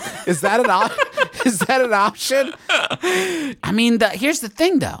wheels? Is that an option? I mean, here's the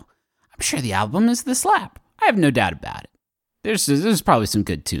thing, though. I'm sure the album is the slap. I have no doubt about it. There's probably some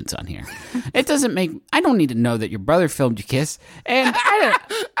good tunes on here. It doesn't make... I don't need to know that your brother filmed your kiss. And I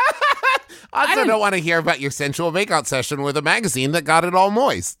also don't want to hear about your sensual makeout session with a magazine that got it all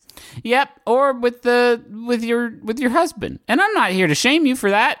moist. Yep, or with your husband. And I'm not here to shame you for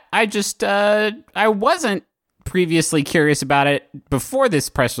that. I just I wasn't previously curious about it before this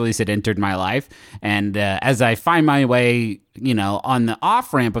press release had entered my life. And as I find my way, on the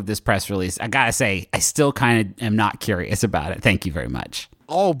off ramp of this press release, I gotta say, I still kind of am not curious about it. Thank you very much.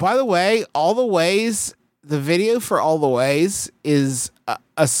 Oh, by the way, All the Ways, the video for All the Ways is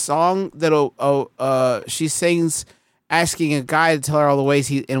a song that she sings asking a guy to tell her all the ways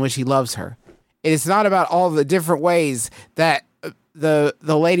in which he loves her. It's not about all the different ways that the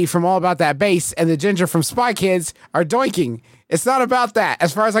lady from All About That Bass and the ginger from Spy Kids are doinking. It's not about that,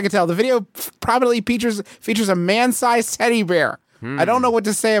 as far as I can tell. The video prominently features a man-sized teddy bear. I don't know what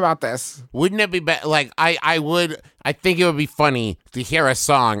to say about this. Wouldn't it be better? Like, I think it would be funny to hear a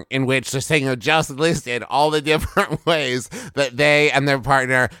song in which the singer just listed all the different ways that they and their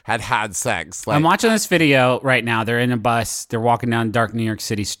partner had sex. Like, I'm watching this video right now. They're in a bus. They're walking down dark New York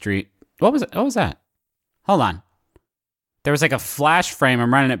City street. What was it? What was that? Hold on. There was like a flash frame.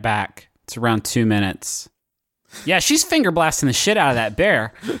 I'm running it back. It's around 2 minutes. Yeah, she's finger blasting the shit out of that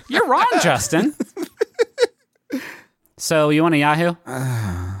bear. You're wrong, Justin. So you want a Yahoo?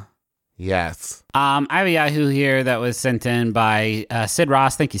 Yes. I have a Yahoo here that was sent in by Sid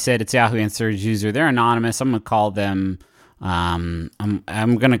Ross. Thank you, Sid. It's Yahoo Answers user. They're anonymous. I'm going to call them. I'm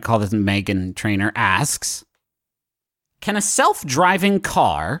going to call this Megan Trainer asks, can a self-driving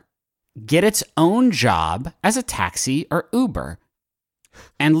car get its own job as a taxi or Uber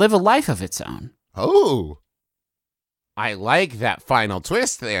and live a life of its own? Oh, I like that final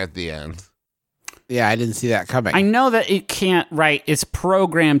twist there at the end. Yeah, I didn't see that coming. I know that it can't, right? It's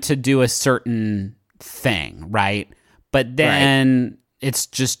programmed to do a certain thing, right? But then it's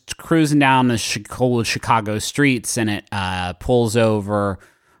just cruising down the cold Chicago streets, and it pulls over,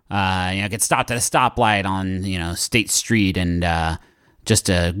 gets stopped at a stoplight on, State Street, and just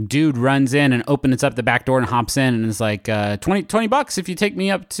a dude runs in and opens up the back door and hops in and is like, $20 if you take me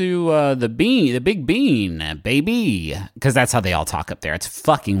up to the Big Bean, baby. Because that's how they all talk up there. It's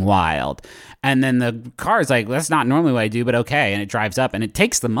fucking wild. And then the car is like, that's not normally what I do, but okay. And it drives up and it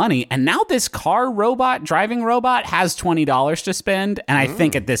takes the money. And now this driving robot has $20 to spend. And I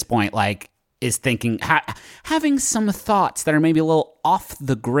think at this point, is thinking, having some thoughts that are maybe a little off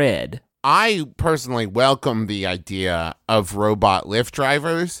the grid. I personally welcome the idea of robot Lyft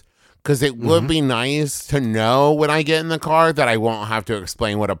drivers because it would be nice to know when I get in the car that I won't have to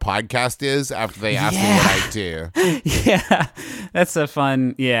explain what a podcast is after they ask me what I do. Yeah, that's a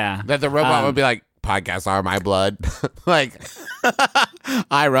fun, That the robot would be like, podcasts are my blood.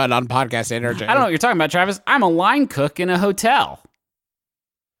 I run on podcast energy. I don't know what you're talking about, Travis. I'm a line cook in a hotel.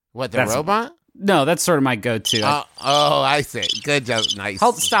 What, the robot? No, that's sort of my go-to. I see. Good job. Nice.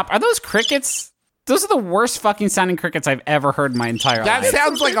 Hold, stop. Are those crickets? Those are the worst fucking sounding crickets I've ever heard in my entire That life.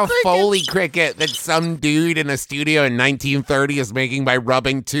 sounds like a Foley cricket that some dude in a studio in 1930 is making by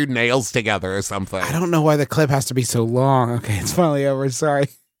rubbing two nails together or something. I don't know why the clip has to be so long. Okay, it's finally over. Sorry.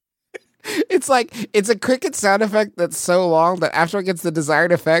 It's a cricket sound effect that's so long that after it gets the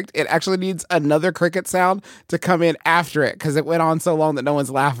desired effect, it actually needs another cricket sound to come in after it because it went on so long that no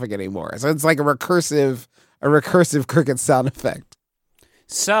one's laughing anymore. So it's like a recursive cricket sound effect.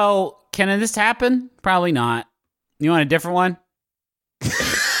 So, can this happen? Probably not. You want a different one?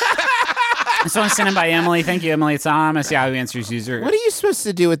 This one sent in by Emily. Thank you, Emily. It's anonymous Yahoo Answers user. What are you supposed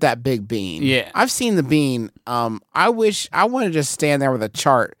to do with that big bean? Yeah. I've seen the bean. I wish I want to just stand there with a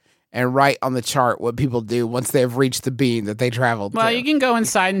chart and write on the chart what people do once they've reached the beam that they traveled Well, to. you can go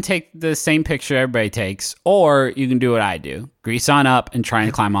inside and take the same picture everybody takes, or you can do what I do. Grease on up and try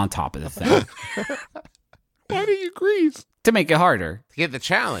and climb on top of the thing Why do you grease? to make it harder. To get the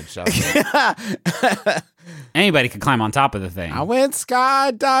challenge. So. Anybody can climb on top of the thing. I went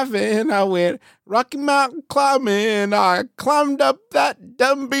skydiving. I went Rocky Mountain climbing. I climbed up that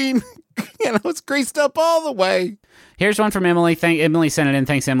dumb beam and I was greased up all the way. Here's one from Emily. Emily sent it in.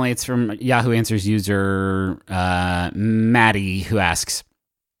 Thanks, Emily. It's from Yahoo Answers user Maddie, who asks,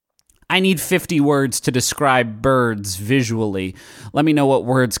 I need 50 words to describe birds visually. Let me know what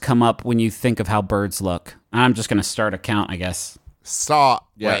words come up when you think of how birds look. I'm just going to start a count, I guess.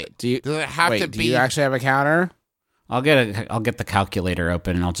 Wait, Do you, does it have to do be? you actually have a counter? I'll get the calculator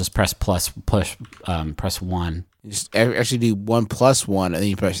open and I'll just press press 1. You just actually do 1 + 1 and then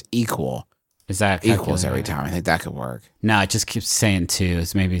you press equal. Is that Equals calculator? every time. I think that could work. No, it just keeps saying 2.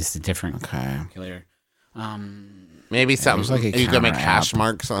 So maybe it's a different Okay. calculator. Maybe something. there's like a You can make counter hash app.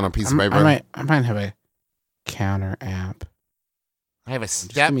 marks on a piece of paper. I might have a counter app. I have a give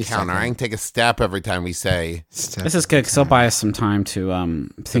step me a counter. I second. can take a step every time we say. This is good because it'll buy us some time to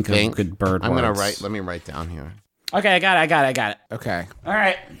think of good bird I'm words. gonna write. Let me write down here. Okay, I got it. Okay. All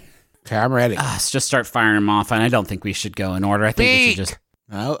right. Okay, I'm ready. Let's just start firing them off, and I don't think we should go in order. I think we should just...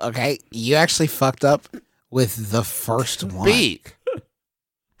 Oh, okay. You actually fucked up with the first one. Beak.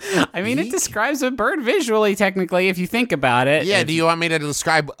 I mean, it describes a bird visually, technically, if you think about it. Yeah. If- Do you want me to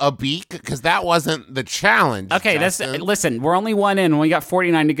describe a beak? Because that wasn't the challenge. Okay, Justin. listen. We're only one in. We got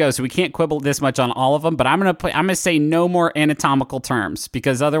 49 to go, so we can't quibble this much on all of them. But I'm gonna say no more anatomical terms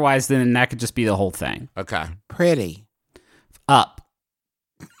because otherwise, then that could just be the whole thing. Okay. Pretty. Up.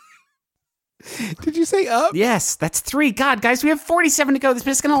 Did you say up? Yes, that's 3. God, guys, we have 47 to go. This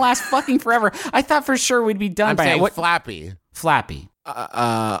is gonna last fucking forever. I thought for sure we'd be done I'm by saying now. What? flappy. Flappy.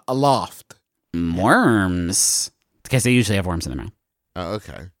 Aloft. Worms. Because they usually have worms in their mouth. Oh,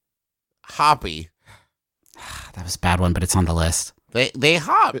 okay. Hoppy. That was a bad one, but it's on the list. They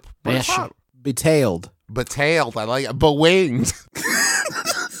hop. Yeah, Birds sure. hop. Betailed. Betailed. I like it. Bewinged.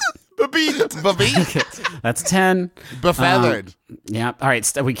 Bebeaked. That's 10. Befeathered. Yeah. All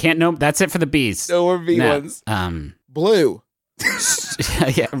right. We can't know. That's it for the bees. No more V No. ones. Blue.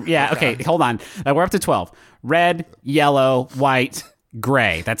 Yeah. Okay. Hold on. We're up to 12. Red, yellow, white,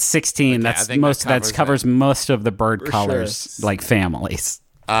 gray. That's 16. Okay, I That's think most. that That covers covers most of the bird For colors, sure. like families.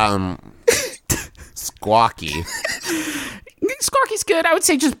 Squawky. Squawky's good. I would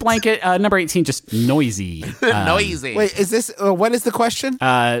say just blanket. Number 18, just noisy. Noisy. Wait, is this, what is the question?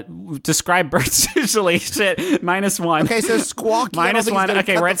 Describe birds usually. Shit. -1. Okay, so squawky. I don't think -1. he's gonna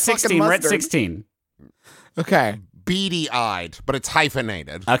Okay, cut we're the at fucking 16. We're at mustard. 16. Okay. Beady-eyed, but it's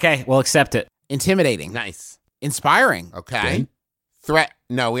hyphenated. Okay, we'll accept it. Intimidating. Nice. Inspiring. Okay. Good. Threat.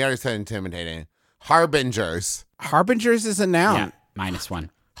 No, we already said intimidating. Harbingers. Harbingers is a noun. Yeah, -1.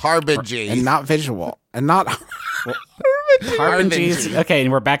 Harbingers. And not visual. And not. Harbingers. Okay,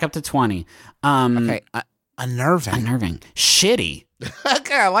 and we're back up to 20. Okay. Unnerving. Unnerving. Shitty.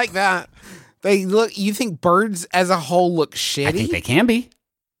 Okay, I like that. They look. You think birds as a whole look shitty? I think they can be.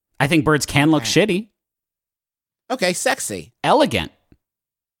 I think birds can look shitty. Okay, sexy. Elegant.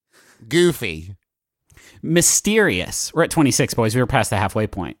 Goofy. Mysterious. We're at 26, boys. We were past the halfway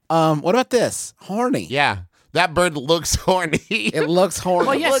point. What about this? Horny. Yeah, that bird looks horny. It looks horny.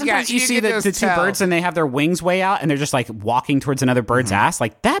 Well, yeah, Look sometimes at- you you see can the just two tell. birds and they have their wings way out and they're just like walking towards another bird's ass.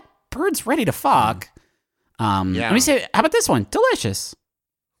 Like, that bird's ready to fuck. Yeah. Let me say, how about this one? Delicious.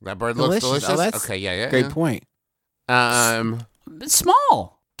 That bird looks Delicious. delicious. Oh, that's Okay, yeah. Great point.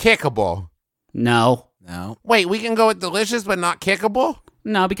 Small. Kickable. No. No. Wait, we can go with delicious but not kickable?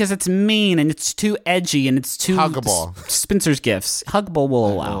 No, because it's mean and it's too edgy and it's too Huggable. Spencer's gifts. Huggable will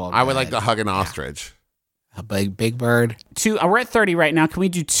allow. I would like to hug an ostrich. A big bird. We're at 30 right now. Can we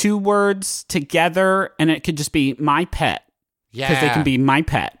do 2 words together and it could just be my pet? Yeah. Because they can be my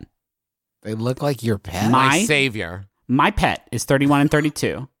pet. They look like your pet. My- savior. My pet is 31 and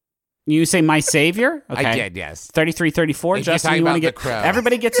 32. You say my savior? Okay. I did, yes. 33, 34. If you're Justin, talking you want to about get... the crow.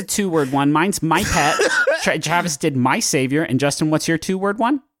 Everybody gets a 2-word one. Mine's my pet. Travis did my savior. And Justin, what's your 2-word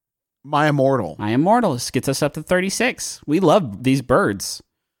one? My immortal. My immortal. This gets us up to 36. We love these birds.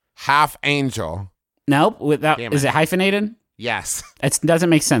 Half angel. Nope. Without, Damn is it. it hyphenated? Yes. It doesn't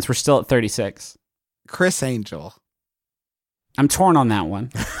make sense. We're still at 36. Chris Angel. I'm torn on that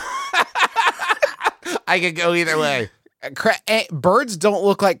one. I could go either way. Birds don't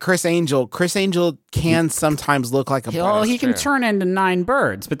look like Chris Angel. Chris Angel can sometimes look like a bird. He can true. turn into 9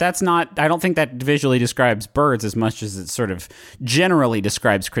 birds, but that's not, I don't think that visually describes birds as much as it sort of generally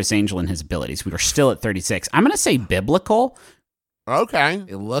describes Chris Angel and his abilities. We are still at 36. I'm going to say biblical. Okay.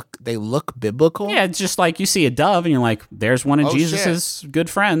 They look biblical. Yeah, it's just like you see a dove and you're like, there's one of Oh, Jesus's good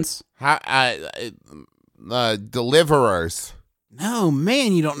friends. Deliverers. No,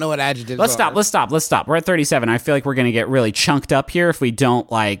 man, you don't know what adjectives Let's are. stop. We're at 37. I feel like we're going to get really chunked up here if we don't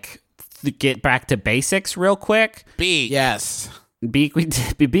get back to basics real quick. Beak. Yes. Beak, we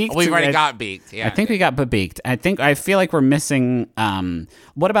did beaked. We've already got beaked. Yeah. I think we got beaked. I feel like we're missing,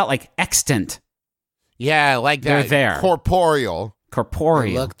 what about like extant? Yeah, like that. They're there. Corporeal.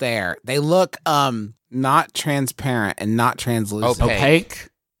 Corporeal. They look there. They look not transparent and not translucent. Opaque.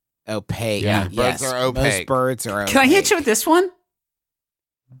 Opaque. Yeah. Birds are opaque. Most birds are opaque. Can I hit you with this one?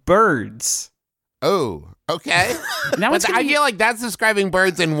 Birds. Oh, okay. Now But I feel like that's describing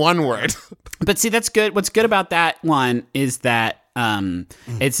birds in one word. But see, that's good. What's good about that one is that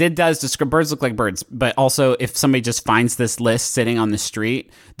it does describe birds look like birds, but also if somebody just finds this list sitting on the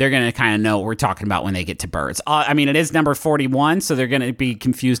street, they're going to kind of know what we're talking about when they get to birds. I mean, it is number 41, so they're going to be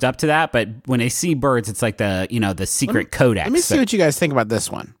confused up to that. But when they see birds, it's like the secret codex. Let me see what you guys think about this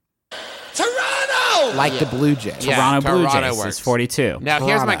one. Toronto! Like the Blue Jay. Yeah. Toronto Blue Toronto Jays works. is 42. Now,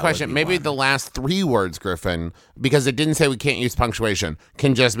 here's my Toronto question. would be Maybe one. the last 3 words, Griffin, because it didn't say we can't use punctuation,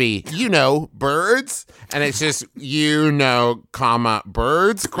 can just be, birds, and it's just, comma,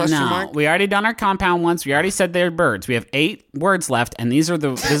 birds, question mark? We already done our compound ones. We already said they're birds. We have 8 words left, and this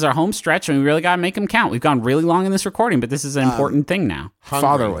is our home stretch, and we really got to make them count. We've gone really long in this recording, but this is an important thing now. Hungry.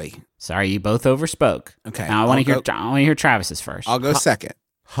 Fatherly. Sorry, you both overspoke. Okay, Now I want I'll to hear Travis's first. I'll go second.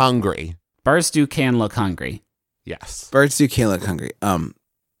 Hungry. Birds can look hungry. Yes. Birds can't look hungry.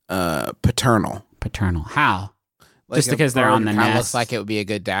 Paternal. Paternal. How? Like Just a because they're bird on the kinda nest. looks like it would be a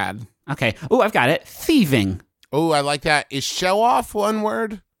good dad. Okay. Oh, I've got it. Thieving. Oh, I like that. Is show off one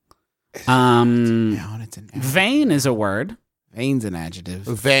word? Down, it's an adjective. Vain is a word. Vain's an adjective.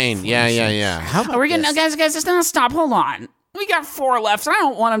 Vain. Yeah. How about We're getting this? guys. Just now stop. Hold on. We got 4 left. I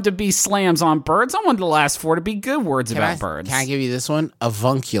don't want them to be slams on birds. I want the last 4 to be good words about birds. Can I give you this one?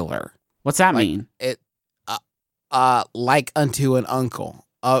 Avuncular. What's that mean? It, like unto an uncle.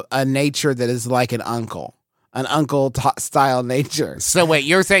 A nature that is like an uncle. An style nature. So wait,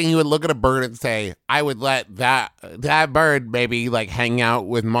 you're saying you would look at a bird and say, I would let that bird maybe like hang out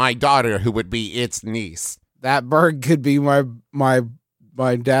with my daughter who would be its niece. That bird could be my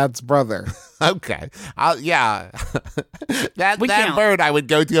dad's brother. Okay. Yeah. that can't- bird I would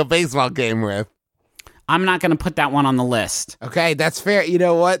go to a baseball game with. I'm not going to put that one on the list. Okay, that's fair. You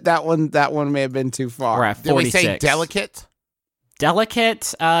know what? That one may have been too far. We're at Did we 46. say delicate?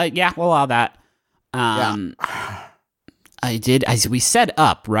 Delicate. Yeah, we'll allow that. We said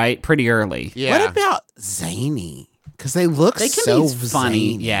up, right? Pretty early. Yeah. What about zany? Because they look They can so be funny.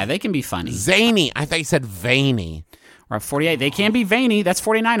 zany. Yeah, they can be funny. Zany. I thought you said veiny. We're at 48. They can be veiny. That's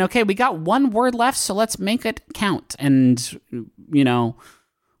 49. Okay, we got 1 word left, so let's make it count. And,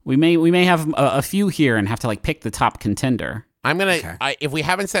 we may have a few here and have to pick the top contender. I'm going to, if we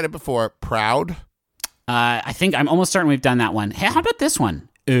haven't said it before, proud. I think I'm almost certain we've done that one. Hey, how about this one?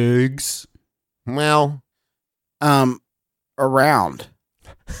 Eggs. Well, Around.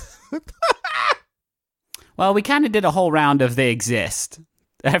 Well, we kind of did a whole round of they exist.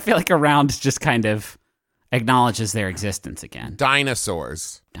 I feel like a round just kind of acknowledges their existence again.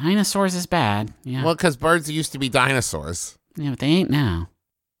 dinosaurs. Dinosaurs is bad. Yeah. Well, because birds used to be dinosaurs. Yeah, but they ain't now.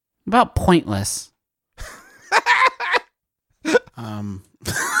 What about pointless?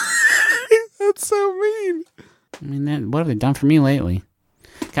 That's so mean. I mean, what have they done for me lately?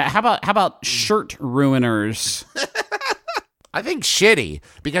 Okay, how about shirt ruiners? I think shitty,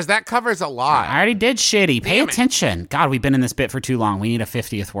 because that covers a lot. I already did shitty. Pay Damn it. attention. God, we've been in this bit for too long. We need a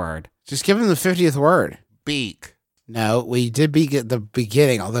 50th word. Just give him the 50th word. Beak. No, we did be at the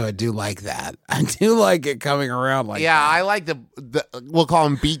beginning, although I do like that. I do like it coming around like Yeah, that. I like the we'll call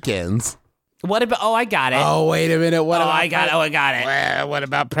them beacons. What about? Oh, I got it. Oh, wait a minute. What about I got it. Well, what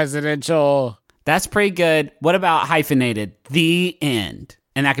about presidential? That's pretty good. What about hyphenated? The end.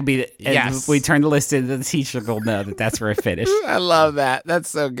 And that could be, Yes. we turn the list in, the teacher will know that that's where it finished. I love that. That's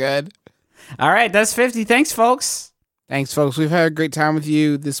so good. All right, that's 50. Thanks, folks. Thanks, folks. We've had a great time with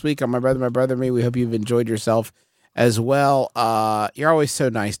you this week on My Brother, Me. We hope you've enjoyed yourself as well. You're always so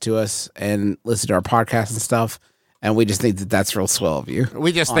nice to us and listen to our podcast and stuff. And we just think that that's real swell of you.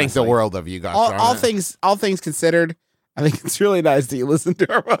 We just think the Honestly. world of you guys. All things considered, I think it's really nice that you listen to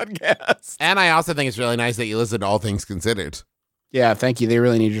our podcast. And I also think it's really nice that you listen to All Things Considered. Yeah, thank you. They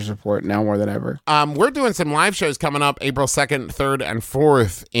really need your support now more than ever. We're doing some live shows coming up April 2nd, 3rd, and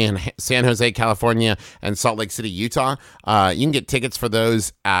 4th in San Jose, California, and Salt Lake City, Utah. You can get tickets for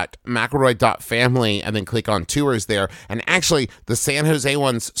those at McElroy.family and then click on tours there. And actually, the San Jose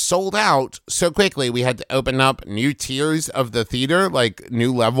ones sold out so quickly, we had to open up new tiers of the theater, like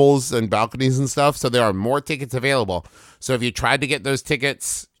new levels and balconies and stuff. So there are more tickets available. So if you tried to get those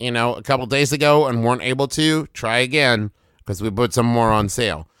tickets, a couple days ago and weren't able to, try again, because we put some more on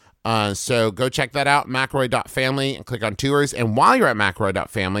sale. So go check that out, McElroy.family, and click on tours. And while you're at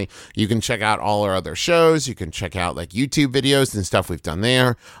McElroy.family, you can check out all our other shows. You can check out like YouTube videos and stuff we've done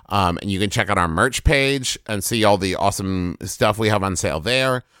there. And you can check out our merch page and see all the awesome stuff we have on sale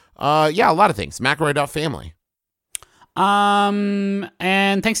there. A lot of things. McElroy.family.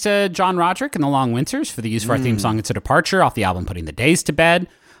 And thanks to John Roderick and the Long Winters for the use of our theme song, It's a Departure, off the album Putting the Days to Bed.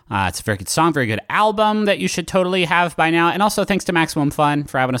 It's a very good song, very good album that you should totally have by now. And also thanks to Maximum Fun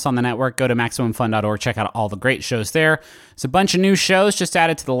for having us on the network. Go to MaximumFun.org, check out all the great shows there. There's a bunch of new shows just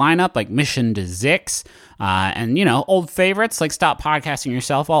added to the lineup, like Mission to Zix, and, old favorites like Stop Podcasting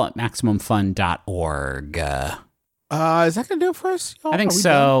Yourself, all at MaximumFun.org. Is that going to do it for us, y'all? I think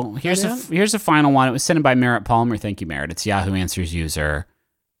so. Here's a final one. It was sent in by Merritt Palmer. Thank you, Merritt. It's Yahoo Answers user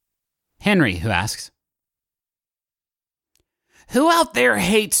Henry, who asks, who out there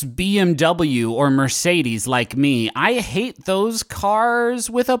hates BMW or Mercedes like me? I hate those cars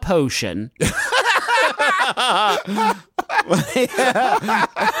with a potion.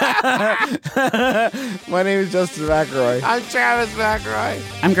 My name is Justin McElroy. I'm Travis McElroy.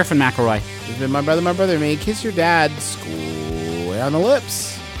 I'm Griffin McElroy. It's been my brother. May you kiss your dad square on the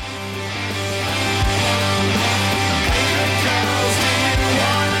lips.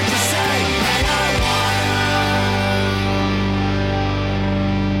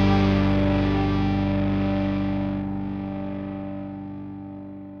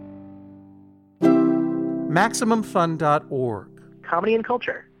 MaximumFun.org. Comedy and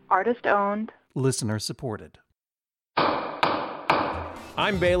culture. Artist owned. Listener supported.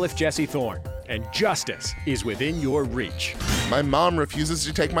 I'm bailiff Jesse Thorne, and justice is within your reach. My mom refuses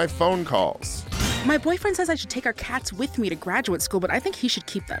to take my phone calls. My boyfriend says I should take our cats with me to graduate school, but I think he should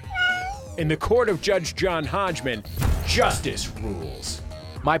keep them. In the court of Judge John Hodgman, justice rules.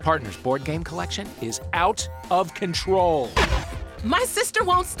 My partner's board game collection is out of control. My sister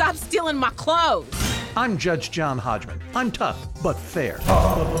won't stop stealing my clothes. I'm Judge John Hodgman. I'm tough, but fair.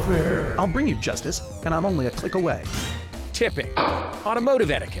 I'll bring you justice, and I'm only a click away. Tipping,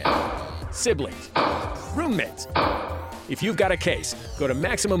 automotive etiquette, siblings, roommates. If you've got a case, go to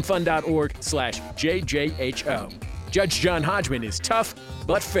MaximumFun.org/JJHO. Judge John Hodgman is tough,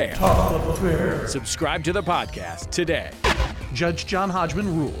 but fair. Subscribe to the podcast today. Judge John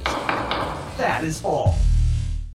Hodgman rules. That is all.